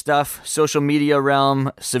see your stuff. Social media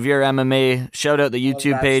realm, Severe MMA. Shout out the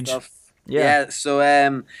YouTube page. Yeah.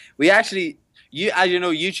 So we actually, as you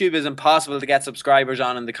know, YouTube is impossible to get subscribers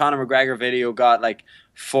on, and the Conor McGregor video got like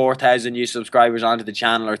 4,000 new subscribers onto the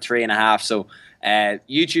channel, or 3.5. So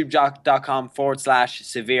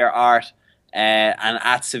youtube.com/severe art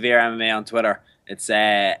and @severe MMA on Twitter. It's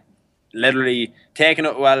literally taken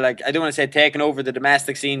I don't want to say taken over the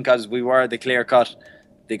domestic scene, because we were the clear cut,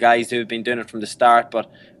 the guys who have been doing it from the start,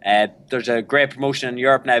 but there's a great promotion in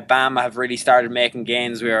Europe now. BAMMA have really started making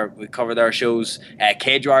gains. We cover their shows.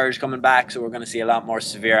 Cage Warriors coming back, so we're going to see a lot more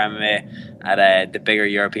Severe MMA at the bigger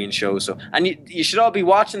European shows. So, and you should all be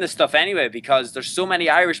watching this stuff anyway, because there's so many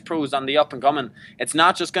Irish pros on the up and coming. It's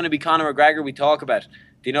not just going to be Conor McGregor we talk about.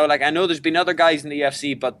 You know, like, I know there's been other guys in the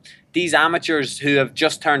UFC, but these amateurs who have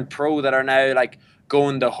just turned pro that are now like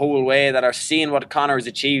going the whole way, that are seeing what Conor has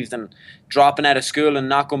achieved and dropping out of school and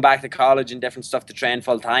not going back to college and different stuff to train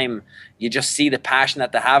full time. You just see the passion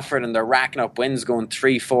that they have for it, and they're racking up wins, going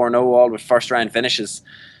 3-4-0 all with first round finishes.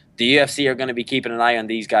 The UFC are going to be keeping an eye on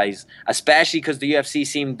these guys, especially because the UFC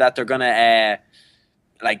seem that they're going to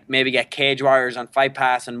maybe get Cage Warriors on Fight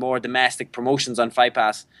Pass and more domestic promotions on Fight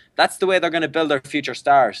Pass. That's the way they're going to build their future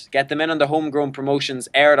stars. Get them in on the homegrown promotions,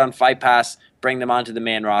 air it on Fight Pass, bring them onto the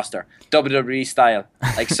main roster. WWE style.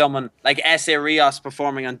 Like someone like S.A. Rios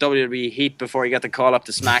performing on WWE Heat before he got the call up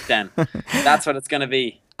to SmackDown. That's what it's going to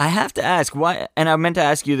be. I have to ask, why, and I meant to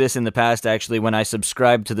ask you this in the past actually when I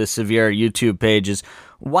subscribed to the Severe YouTube pages,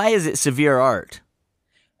 why is it Severe Art?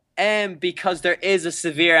 Because there is a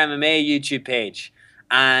Severe MMA YouTube page.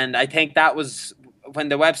 And I think that was when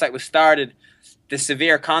the website was started. The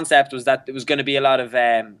Severe concept was that it was going to be a lot of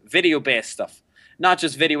video-based stuff. Not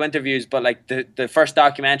just video interviews, but like the first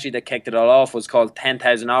documentary that kicked it all off was called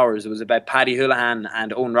 10,000 Hours. It was about Paddy Houlihan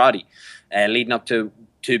and Owen Roddy, leading up to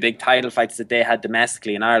two big title fights that they had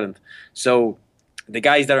domestically in Ireland. So the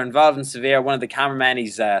guys that are involved in Severe, one of the cameramen,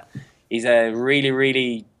 he's a really,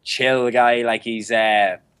 really chill guy. Like he's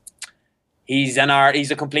a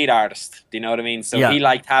complete artist. Do you know what I mean? So he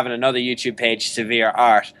liked having another YouTube page, Severe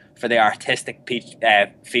Art, for the artistic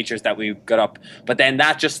features that we got up. But then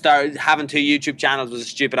that just started, having two YouTube channels was a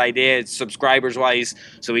stupid idea, subscribers wise.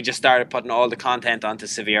 So we just started putting all the content onto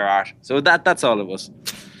Severe Art. So that's all it was.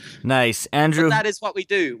 Nice. Andrew. But that is what we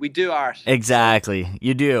do. We do art. Exactly.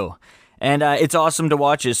 You do. And it's awesome to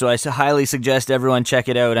watch it, so I highly suggest everyone check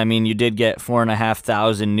it out. I mean, you did get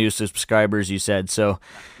 4,500 new subscribers, you said. So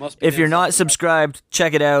if you're not subscribed,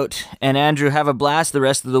 check it out. And Andrew, have a blast the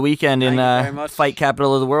rest of the weekend in Fight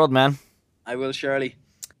Capital of the World, man. I will surely.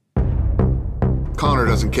 Conor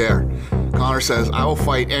doesn't care. Conor says, I will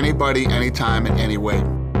fight anybody, anytime, and any way.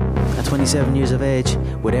 at 27 years of age,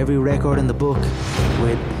 with every record in the book,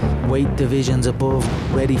 with weight divisions above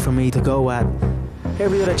ready for me to go at.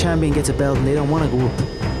 Every other champion gets a belt and they don't want to go up,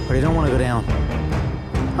 or they don't want to go down.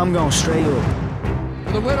 I'm going straight up.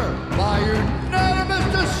 For the winner, by unanimous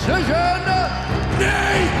decision,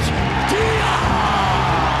 Nate Diaz!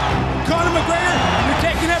 Conor McGregor, you're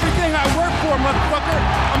taking everything I work for, motherfucker.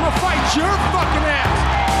 I'm gonna fight your fucking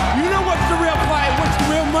ass. You know what's the real fight? What's the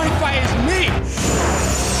real money fight is me.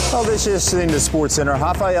 Well, this yesterday in the Sports Center,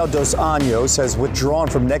 Rafael dos Anjos has withdrawn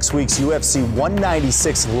from next week's UFC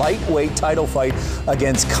 196 lightweight title fight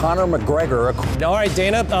against Conor McGregor. All right,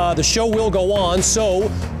 Dana, the show will go on. So,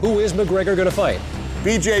 who is McGregor going to fight?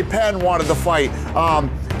 BJ Penn wanted the fight.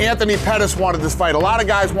 Anthony Pettis wanted this fight. A lot of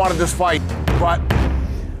guys wanted this fight, but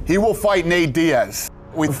he will fight Nate Diaz.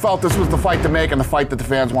 We felt this was the fight to make and the fight that the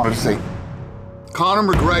fans wanted to see. Conor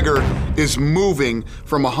McGregor is moving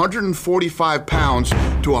from 145 pounds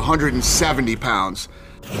to 170 pounds.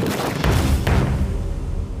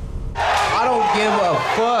 I don't give a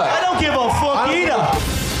fuck. I don't give a fuck either.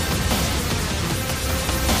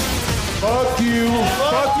 Fuck you.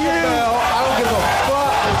 Fuck you. I don't give a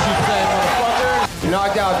fuck what you say, motherfucker. You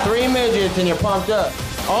knocked out 3 midgets and you're pumped up.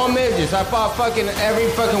 All midgets. I fought fucking every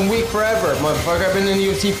fucking week forever, motherfucker. I've been in the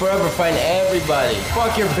UFC forever fighting everybody.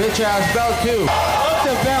 Fuck your bitch ass belt too. Fuck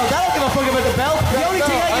the belt. I don't give a fuck about the belt. The only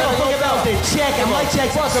thing I give a fuck about is the check, and my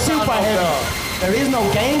check's super heavy. There is no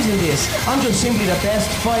games in this. I'm just simply the best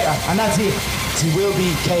fighter, and that's it. He will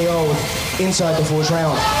be KO'd inside the first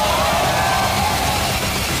round.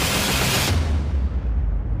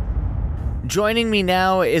 Joining me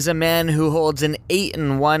now is a man who holds an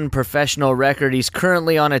 8-1 professional record. He's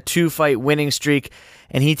currently on a 2-fight winning streak,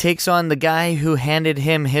 and he takes on the guy who handed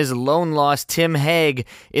him his lone loss, Tim Hague,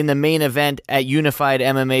 in the main event at Unified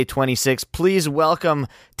MMA 26. Please welcome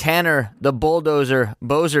Tanner, the Bulldozer,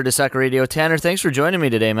 Boser to Sucka Radio. Tanner, thanks for joining me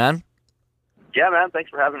today, man. Yeah, man. Thanks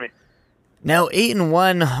for having me. Now,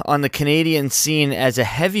 8-1 on the Canadian scene as a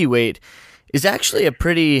heavyweight is actually a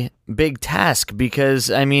pretty big task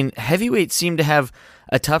because, I mean, heavyweights seem to have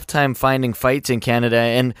a tough time finding fights in Canada.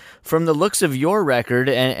 And from the looks of your record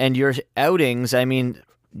and your outings, I mean,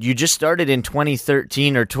 you just started in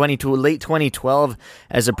 2013 or late 2012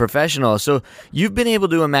 as a professional. So you've been able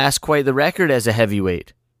to amass quite the record as a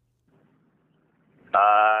heavyweight.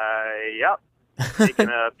 Yep. Taking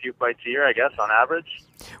a few fights a year, I guess, on average.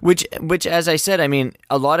 Which, as I said, I mean,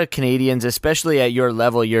 a lot of Canadians, especially at your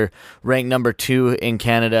level, you're ranked number 2 in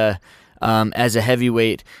Canada as a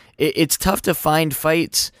heavyweight. It's tough to find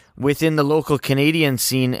fights within the local Canadian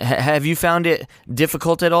scene. Have you found it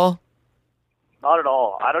difficult at all? Not at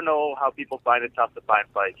all. I don't know how people find it tough to find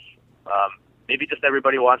fights. Maybe just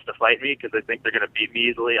everybody wants to fight me because they think they're going to beat me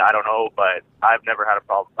easily. I don't know, but I've never had a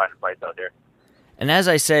problem finding fights out here. And as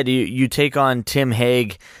I said, you take on Tim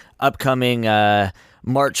Hague upcoming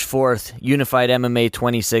March 4th, Unified MMA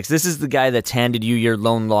 26. This is the guy that's handed you your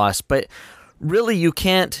lone loss. But really, you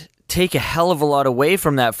can't take a hell of a lot away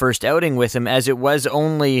from that first outing with him, as it was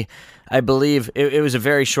only, I believe, it was a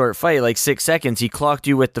very short fight, like 6 seconds. He clocked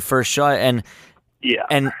you with the first shot, and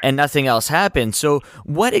nothing else happened. So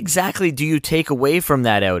what exactly do you take away from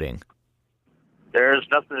that outing? There's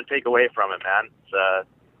nothing to take away from it, man.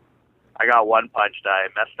 I got one punched. I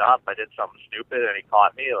messed up. I did something stupid, and he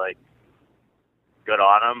caught me. Like, good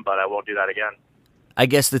on him, but I won't do that again. I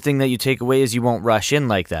guess the thing that you take away is you won't rush in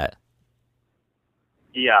like that.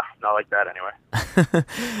 Yeah, not like that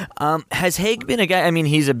anyway. Has Hague been a guy, I mean,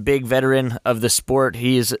 he's a big veteran of the sport.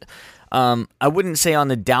 He's, I wouldn't say on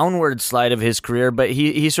the downward slide of his career, but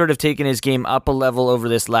he's sort of taken his game up a level over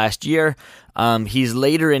this last year. He's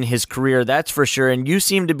later in his career, that's for sure, and you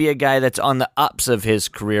seem to be a guy that's on the ups of his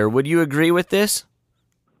career. Would you agree with this?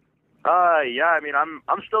 Yeah, I mean,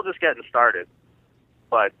 I'm still just getting started.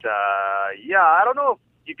 But, yeah, I don't know if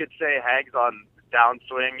you could say Hague's on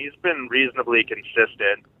downswing. He's been reasonably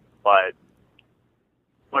consistent, but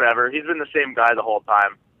whatever. He's been the same guy the whole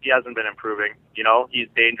time. He hasn't been improving. You know, he's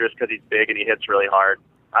dangerous because he's big and he hits really hard.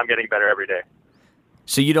 I'm getting better every day.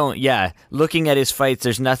 So you don't, looking at his fights,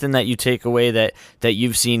 there's nothing that you take away that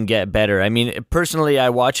you've seen get better. I mean, personally, I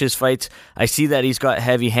watch his fights. I see that he's got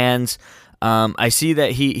heavy hands. I see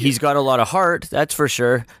that he's got a lot of heart, that's for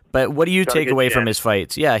sure. But what do you take away from his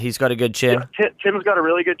fights? Yeah, he's got a good chin. Yeah, Tim's got a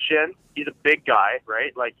really good chin. He's a big guy,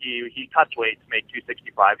 right? Like, he cuts weight to make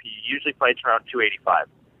 265. He usually fights around 285.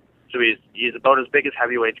 So he's about as big as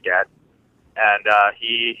heavyweights get. And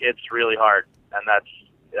he hits really hard, and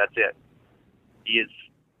that's it. He is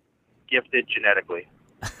gifted genetically.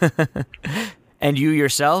 And you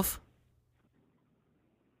yourself?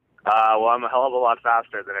 Well, I'm a hell of a lot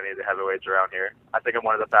faster than any of the heavyweights around here. I think I'm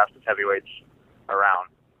one of the fastest heavyweights around.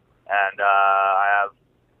 And I have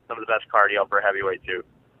some of the best cardio for a heavyweight, too.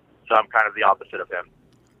 So I'm kind of the opposite of him.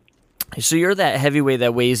 So you're that heavyweight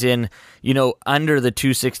that weighs in, under the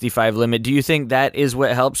 265 limit. Do you think that is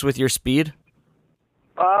what helps with your speed?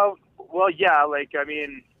 Well, yeah.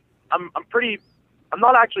 I'm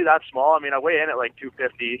not actually that small. I mean, I weigh in at like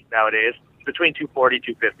 250 nowadays, between 240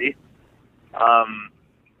 250.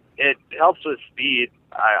 It helps with speed.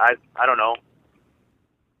 I don't know.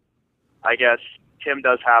 I guess Tim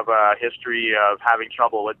does have a history of having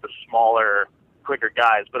trouble with the smaller, quicker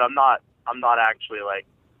guys, but I'm not actually like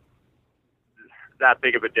that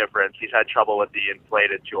big of a difference. He's had trouble with the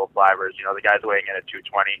inflated 205ers. The guys weighing in at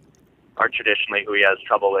 220 are traditionally who he has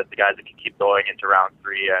trouble with. The guys that can keep going into round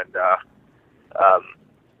 3 and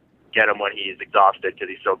get him when he's exhausted because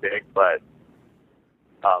he's so big. But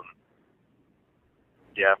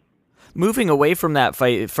yeah. Moving away from that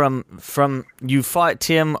fight, from you fought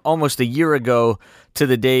Tim almost a year ago to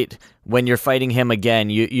the date when you're fighting him again.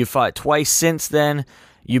 You fought twice since then.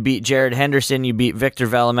 You beat Jared Henderson. You beat Victor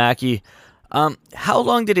Valimaki. How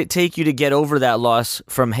long did it take you to get over that loss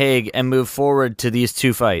from Haig and move forward to these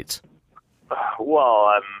 2 fights? Well,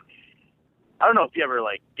 I don't know if you ever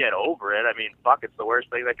get over it. I mean, fuck, it's the worst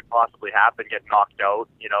thing that could possibly happen. Get knocked out,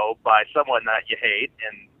 by someone that you hate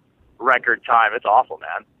in record time. It's awful,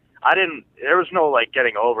 man. There was no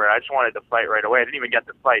getting over it. I just wanted to fight right away. I didn't even get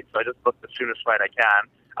to fight, so I just booked the soonest fight I can.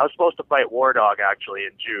 I was supposed to fight War Dog actually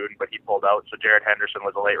in June, but he pulled out, so Jared Henderson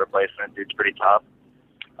was a late replacement. Dude's pretty tough.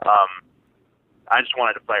 I just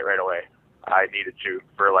wanted to fight right away. I needed to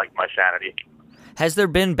for my sanity. Has there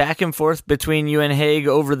been back and forth between you and Haig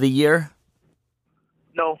over the year?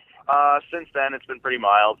 No. Since then, it's been pretty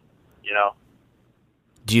mild,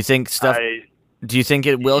 Do you think do you think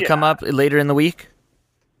it will come up later in the week?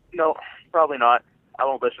 No, probably not. I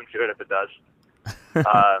won't listen to it if it does.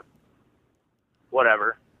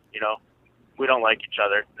 Whatever, we don't like each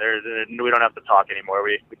other. We don't have to talk anymore.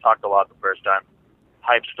 We talked a lot the first time.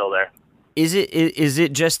 Hype's still there. Is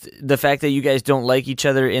it just the fact that you guys don't like each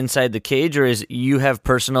other inside the cage, or is you have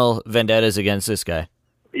personal vendettas against this guy?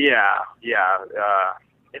 Yeah.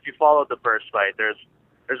 If you followed the first fight, there's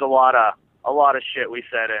a lot of shit we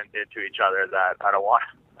said and did to each other that I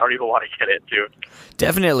don't even want to get into.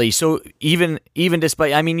 Definitely. So even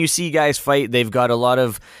despite, you see guys fight, they've got a lot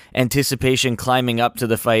of anticipation climbing up to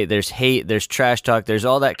the fight. There's hate, there's trash talk, there's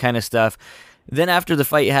all that kind of stuff. Then after the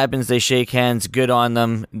fight happens, they shake hands, good on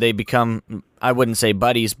them. They become, I wouldn't say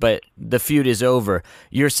buddies, but the feud is over.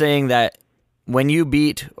 You're saying that when you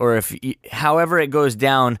beat, or however it goes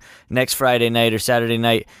down next Friday night or Saturday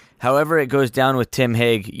night, however it goes down with Tim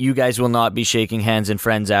Haig, you guys will not be shaking hands and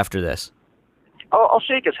friends after this. I'll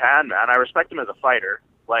shake his hand, man. I respect him as a fighter.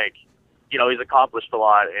 He's accomplished a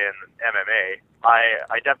lot in MMA.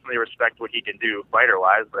 I definitely respect what he can do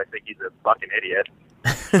fighter-wise, but I think he's a fucking idiot.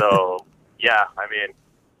 So, yeah,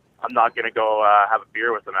 I'm not going to go have a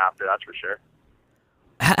beer with him after, that's for sure.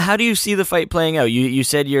 How do you see the fight playing out? You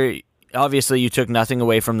said obviously you took nothing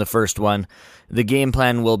away from the first one. The game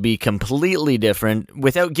plan will be completely different.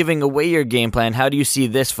 Without giving away your game plan, how do you see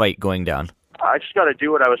this fight going down? I just got to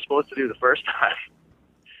do what I was supposed to do the first time.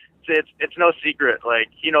 It's no secret.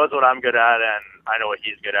 He knows what I'm good at, and I know what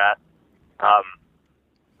he's good at.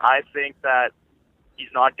 I think that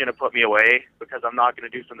he's not going to put me away because I'm not going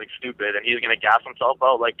to do something stupid, and he's going to gas himself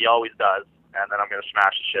out like he always does, and then I'm going to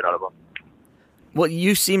smash the shit out of him. Well,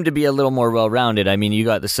 you seem to be a little more well-rounded. You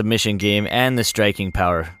got the submission game and the striking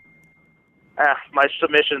power. My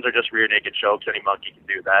submissions are just rear naked chokes. Any monkey can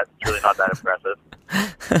do that. It's really not that impressive.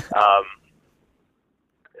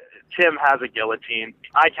 Tim has a guillotine.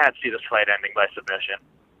 I can't see this fight ending by submission.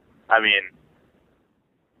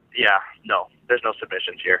 No, there's no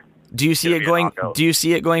submissions here. Do you see it going? Do you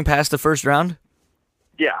see it going past the first round?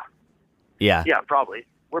 Yeah. Yeah. Yeah, probably.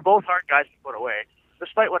 We're both hard guys to put away.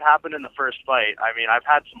 Despite what happened in the first fight, I've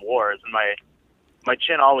had some wars, and my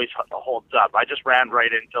chin always holds up. I just ran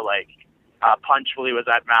right into punch while he was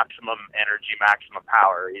at maximum energy, maximum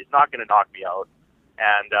power. He's not going to knock me out.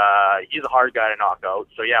 And he's a hard guy to knock out.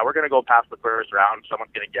 So, yeah, we're going to go past the first round.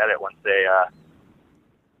 Someone's going to get it once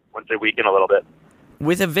they weaken a little bit.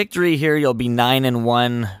 With a victory here, you'll be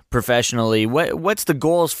 9-1 professionally. What's the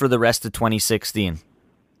goals for the rest of 2016?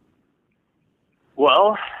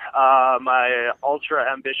 Well, my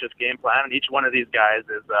ultra-ambitious game plan, and each one of these guys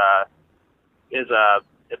is a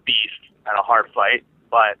beast and a hard fight.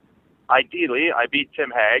 But ideally, I beat Tim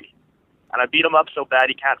Haig. And I beat him up so bad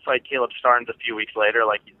he can't fight Caleb Starnes a few weeks later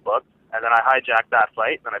like he's booked. And then I hijacked that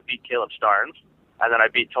fight, and then I beat Caleb Starnes. And then I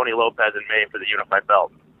beat Tony Lopez in May for the unified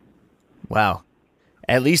belt. Wow.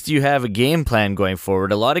 At least you have a game plan going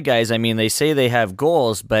forward. A lot of guys, I mean, they say they have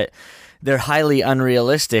goals, but they're highly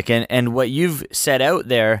unrealistic. And what you've set out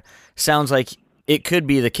there sounds like it could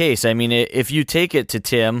be the case. I mean, if you take it to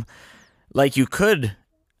Tim, like you could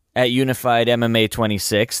at Unified MMA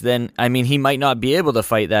 26, then, I mean, he might not be able to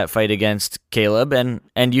fight that fight against Caleb,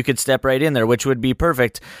 and you could step right in there, which would be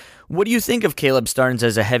perfect. What do you think of Caleb Starnes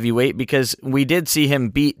as a heavyweight? Because we did see him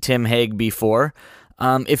beat Tim Hague before.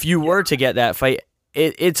 If you were to get that fight,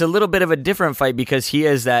 it's a little bit of a different fight because he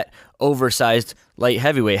is that oversized light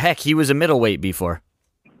heavyweight. Heck, he was a middleweight before.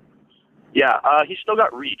 Yeah, he's still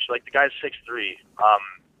got reach. Like, the guy's 6'3".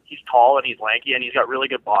 He's tall and he's lanky and he's got really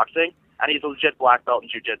good boxing. And he's a legit black belt in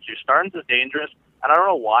jiu-jitsu. Starnes is dangerous, and I don't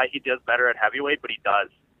know why he does better at heavyweight, but he does.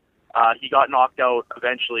 He got knocked out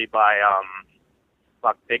eventually by,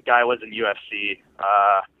 big guy was in UFC.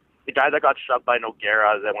 The guy that got subbed by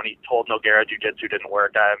Nogueira, that when he told Nogueira jiu-jitsu didn't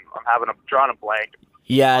work, drawing a blank.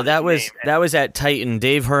 Yeah, that was at Titan,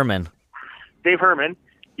 Dave Herman. Dave Herman.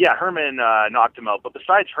 Yeah, Herman knocked him out. But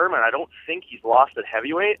besides Herman, I don't think he's lost at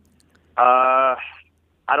heavyweight.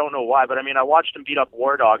 I don't know why, but I mean, I watched him beat up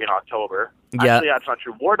War Dog in October. Yeah. Actually, that's not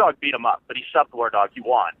true. War Dog beat him up, but he subbed War Dog. He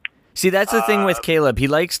won. See, that's the thing with Caleb. He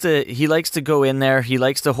likes to go in there. He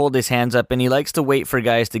likes to hold his hands up, and he likes to wait for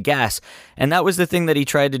guys to gas. And that was the thing that he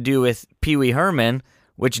tried to do with Pee Wee Herman,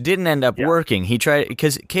 which didn't end up working. He tried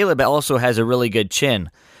because Caleb also has a really good chin,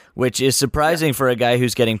 which is surprising for a guy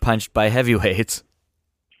who's getting punched by heavyweights.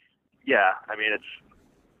 Yeah, I mean, it's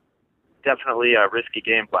definitely a risky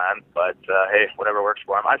game plan, but hey, whatever works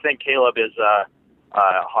for him. I think Caleb is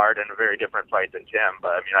hard and a very different fight than Tim,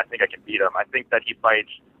 but I mean, I think I can beat him. I think that he fights.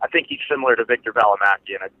 I think he's similar to Victor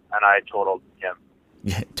Valimaki, and I totaled him.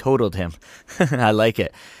 Yeah, totaled him. I like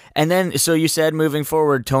it. And then, so you said moving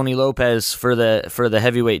forward, Tony Lopez for the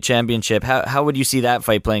heavyweight championship. How would you see that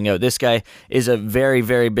fight playing out? This guy is a very,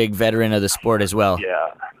 very big veteran of the sport as well. Yeah,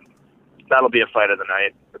 that'll be a fight of the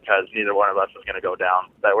night because neither one of us is going to go down.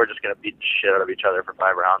 That we're just going to beat the shit out of each other for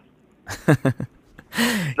 5 rounds.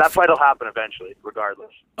 That fight will happen eventually,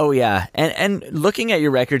 regardless. Oh, yeah. And looking at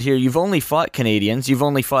your record here, you've only fought Canadians. You've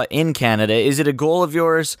only fought in Canada. Is it a goal of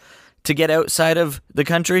yours to get outside of the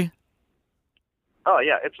country? Oh,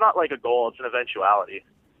 yeah. It's not like a goal. It's an eventuality.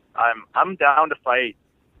 I'm down to fight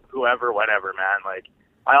whoever, whenever, man. Like,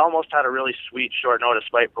 I almost had a really sweet short notice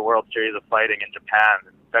fight for World Series of Fighting in Japan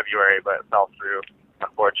in February, but it fell through,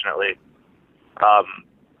 unfortunately.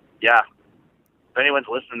 Yeah. If anyone's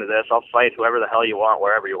listening to this, I'll fight whoever the hell you want,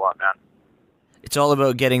 wherever you want, man. It's all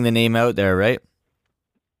about getting the name out there, right?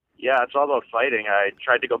 Yeah, it's all about fighting. I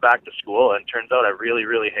tried to go back to school, and turns out I really,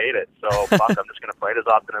 really hate it. So, fuck, I'm just going to fight as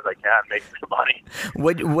often as I can, make some money.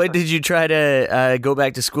 What did you try to go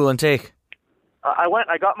back to school and take?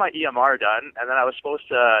 I got my EMR done, and then I was supposed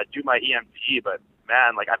to do my EMT, but,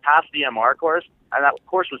 man, like, I passed the EMR course, and that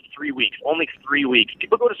course was 3 weeks, only 3 weeks.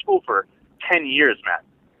 People go to school for 10 years, man.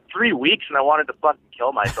 3 weeks, and I wanted to fucking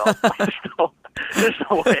kill myself. There's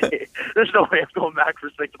no way. There's no way I'm going back for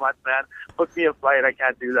 6 months, man. Book me a flight. I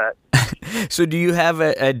can't do that. So do you have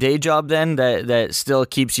a day job then that still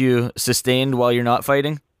keeps you sustained while you're not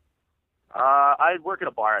fighting? I work at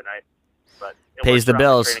a bar at night, but it pays works the around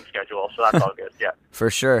bills. My training schedule, so that's all good. Yeah. For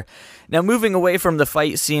sure. Now, moving away from the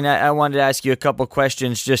fight scene, I wanted to ask you a couple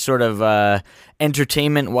questions, just sort of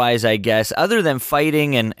entertainment-wise, I guess. Other than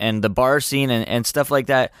fighting and the bar scene and stuff like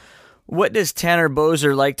that, what does Tanner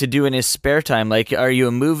Boser like to do in his spare time? Like, are you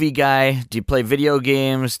a movie guy? Do you play video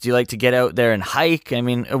games? Do you like to get out there and hike? I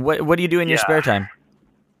mean, what do you do in your spare time?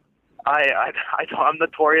 I'm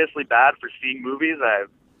notoriously bad for seeing movies. I've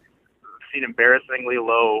seen embarrassingly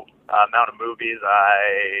low amount of movies.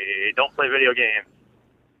 I don't play video games.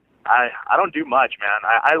 I don't do much, man.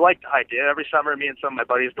 I like to hike. Every summer, me and some of my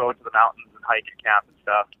buddies go into the mountains and hike and camp and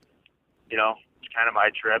stuff. You know, it's kind of my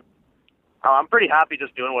trip. I'm pretty happy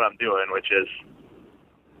just doing what I'm doing, which is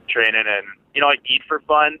training. And, you know, I eat for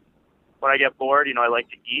fun. When I get bored, you know, I like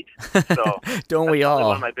to eat. So don't we all? That's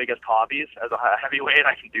one of my biggest hobbies. As a heavyweight,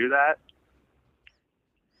 I can do that.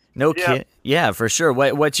 No kid. Yeah, for sure.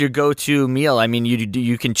 What's your go-to meal? I mean,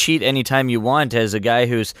 you can cheat anytime you want as a guy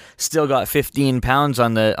who's still got 15 pounds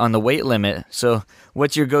on the weight limit. So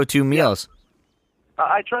what's your go-to meals?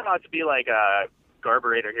 I try not to be like a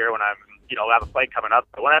garburator here when I'm, you know, have a fight coming up.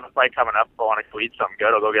 But when I have a fight coming up, if I want to go eat something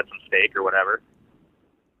good, I'll go get some steak or whatever.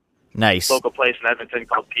 Nice. Local place in Edmonton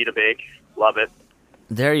called Pita Bake. Love it.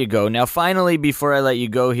 There you go. Now, finally, before I let you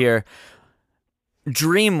go here,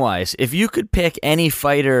 dream-wise, if you could pick any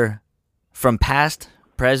fighter from past,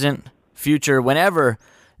 present, future, whenever,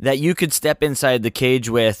 that you could step inside the cage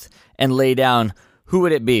with and lay down, who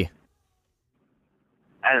would it be?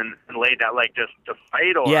 and lay down, like just to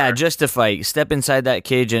fight, or yeah, just to fight. Step inside that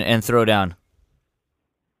cage and throw down.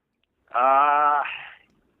 I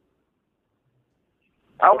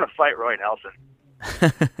want to fight Roy Nelson.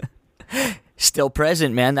 Still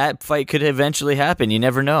present, man. That fight could eventually happen. You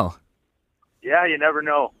never know. Yeah, you never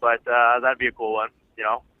know, but that'd be a cool one. You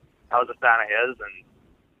know, I was a fan of his, and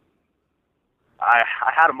I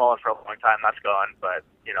had a mullet for a long time. That's gone, but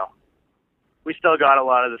you know, we still got a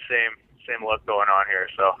lot of the same look going on here.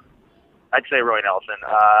 So I'd say Roy Nelson.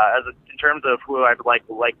 In terms of who I'd like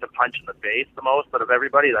to punch in the face the most out of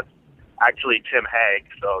everybody, that's actually Tim Hague.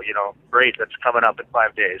 So you know, great. That's coming up in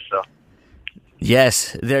 5 days. So.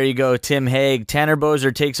 Yes, there you go, Tim Hague. Tanner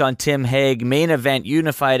Boser takes on Tim Hague. Main event,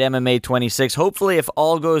 Unified MMA 26. Hopefully, if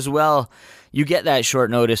all goes well, you get that short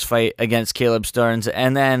notice fight against Caleb Starnes,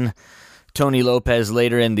 and then Tony Lopez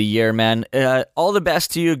later in the year, man. All the best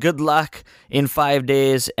to you. Good luck in 5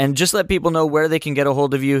 days, and just let people know where they can get a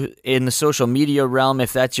hold of you in the social media realm,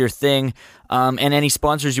 if that's your thing, and any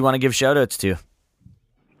sponsors you want to give shout-outs to.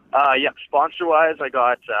 Yeah, sponsor-wise, I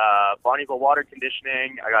got Bonneville Water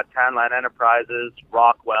Conditioning, I got Tanland Enterprises,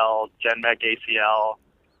 Rockwell, GenMec ACL,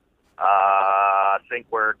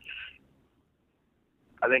 ThinkWorks.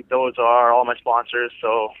 I think those are all my sponsors,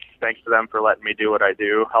 so thanks to them for letting me do what I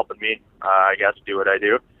do, helping me, I guess, do what I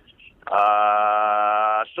do.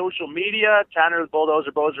 Social media, Tanner the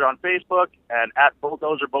Bulldozer Boser on Facebook, and at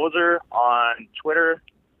Bulldozer Boser on Twitter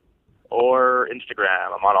or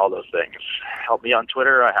Instagram. I'm on all those things. Help me on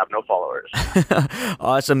Twitter. I have no followers.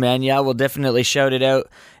 Awesome, man. Yeah, we'll definitely shout it out.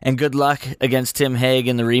 And good luck against Tim Hague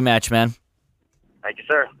in the rematch, man. Thank you,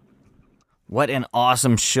 sir. What an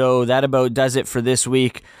awesome show. That about does it for this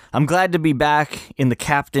week. I'm glad to be back in the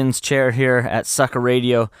captain's chair here at Sucka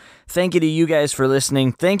Radio. Thank you to you guys for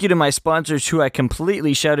listening. Thank you to my sponsors who I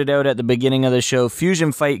completely shouted out at the beginning of the show.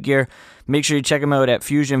 Fusion Fight Gear. Make sure you check them out at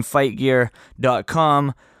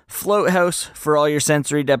fusionfightgear.com. Float House for all your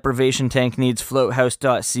sensory deprivation tank needs,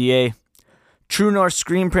 floathouse.ca. True North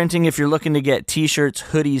Screen Printing if you're looking to get t-shirts,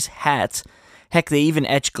 hoodies, hats. Heck, they even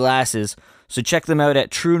etch glasses. So check them out at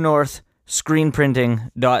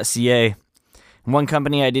truenorthscreenprinting.ca. One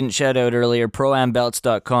company I didn't shout out earlier,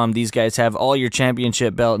 proambelts.com. These guys have all your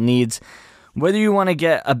championship belt needs. Whether you want to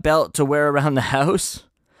get a belt to wear around the house,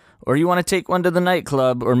 or you want to take one to the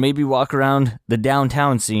nightclub, or maybe walk around the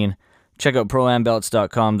downtown scene, check out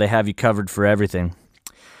proambelts.com. They have you covered for everything.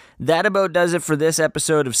 That about does it for this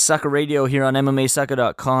episode of Sucka Radio here on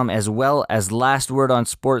MMASucka.com, as well as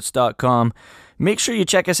lastwordonsports.com. Make sure you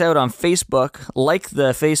check us out on Facebook. Like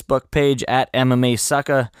the Facebook page at MMA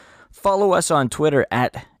Sucka. Follow us on Twitter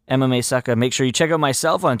at MMA Sucka. Make sure you check out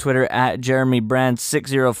myself on Twitter at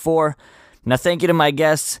JeremyBrand604. Now, thank you to my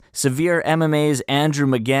guests, Severe MMA's Andrew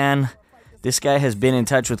McGahon. This guy has been in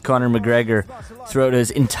touch with Conor McGregor throughout his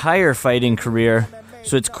entire fighting career,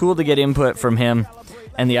 so it's cool to get input from him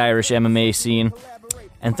and the Irish MMA scene.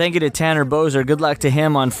 And thank you to Tanner Boser. Good luck to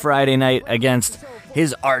him on Friday night against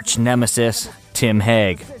his arch nemesis, Tim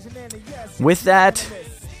Hague. With that,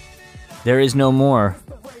 there is no more,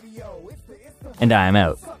 and I am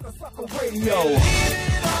out.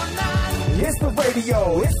 It's the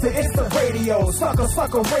radio, it's the radio,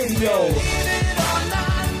 Sucka Radio.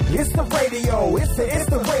 It's the radio, it's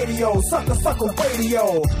the radio, Sucka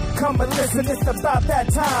Radio. Come and listen, it's about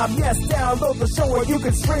that time. Yes, download the show or you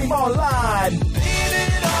can stream online.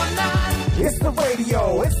 It's the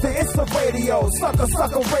radio, it's the radio, Sucka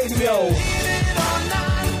Radio.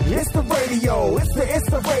 It's the radio, it's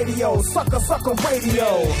the radio, Sucka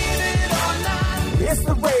Radio. It's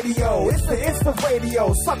the radio, it's the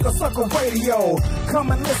radio, Sucka Radio.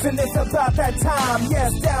 Come and listen, it's about that time.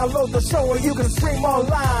 Yes, download the show or you can stream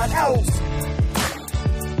online. Out.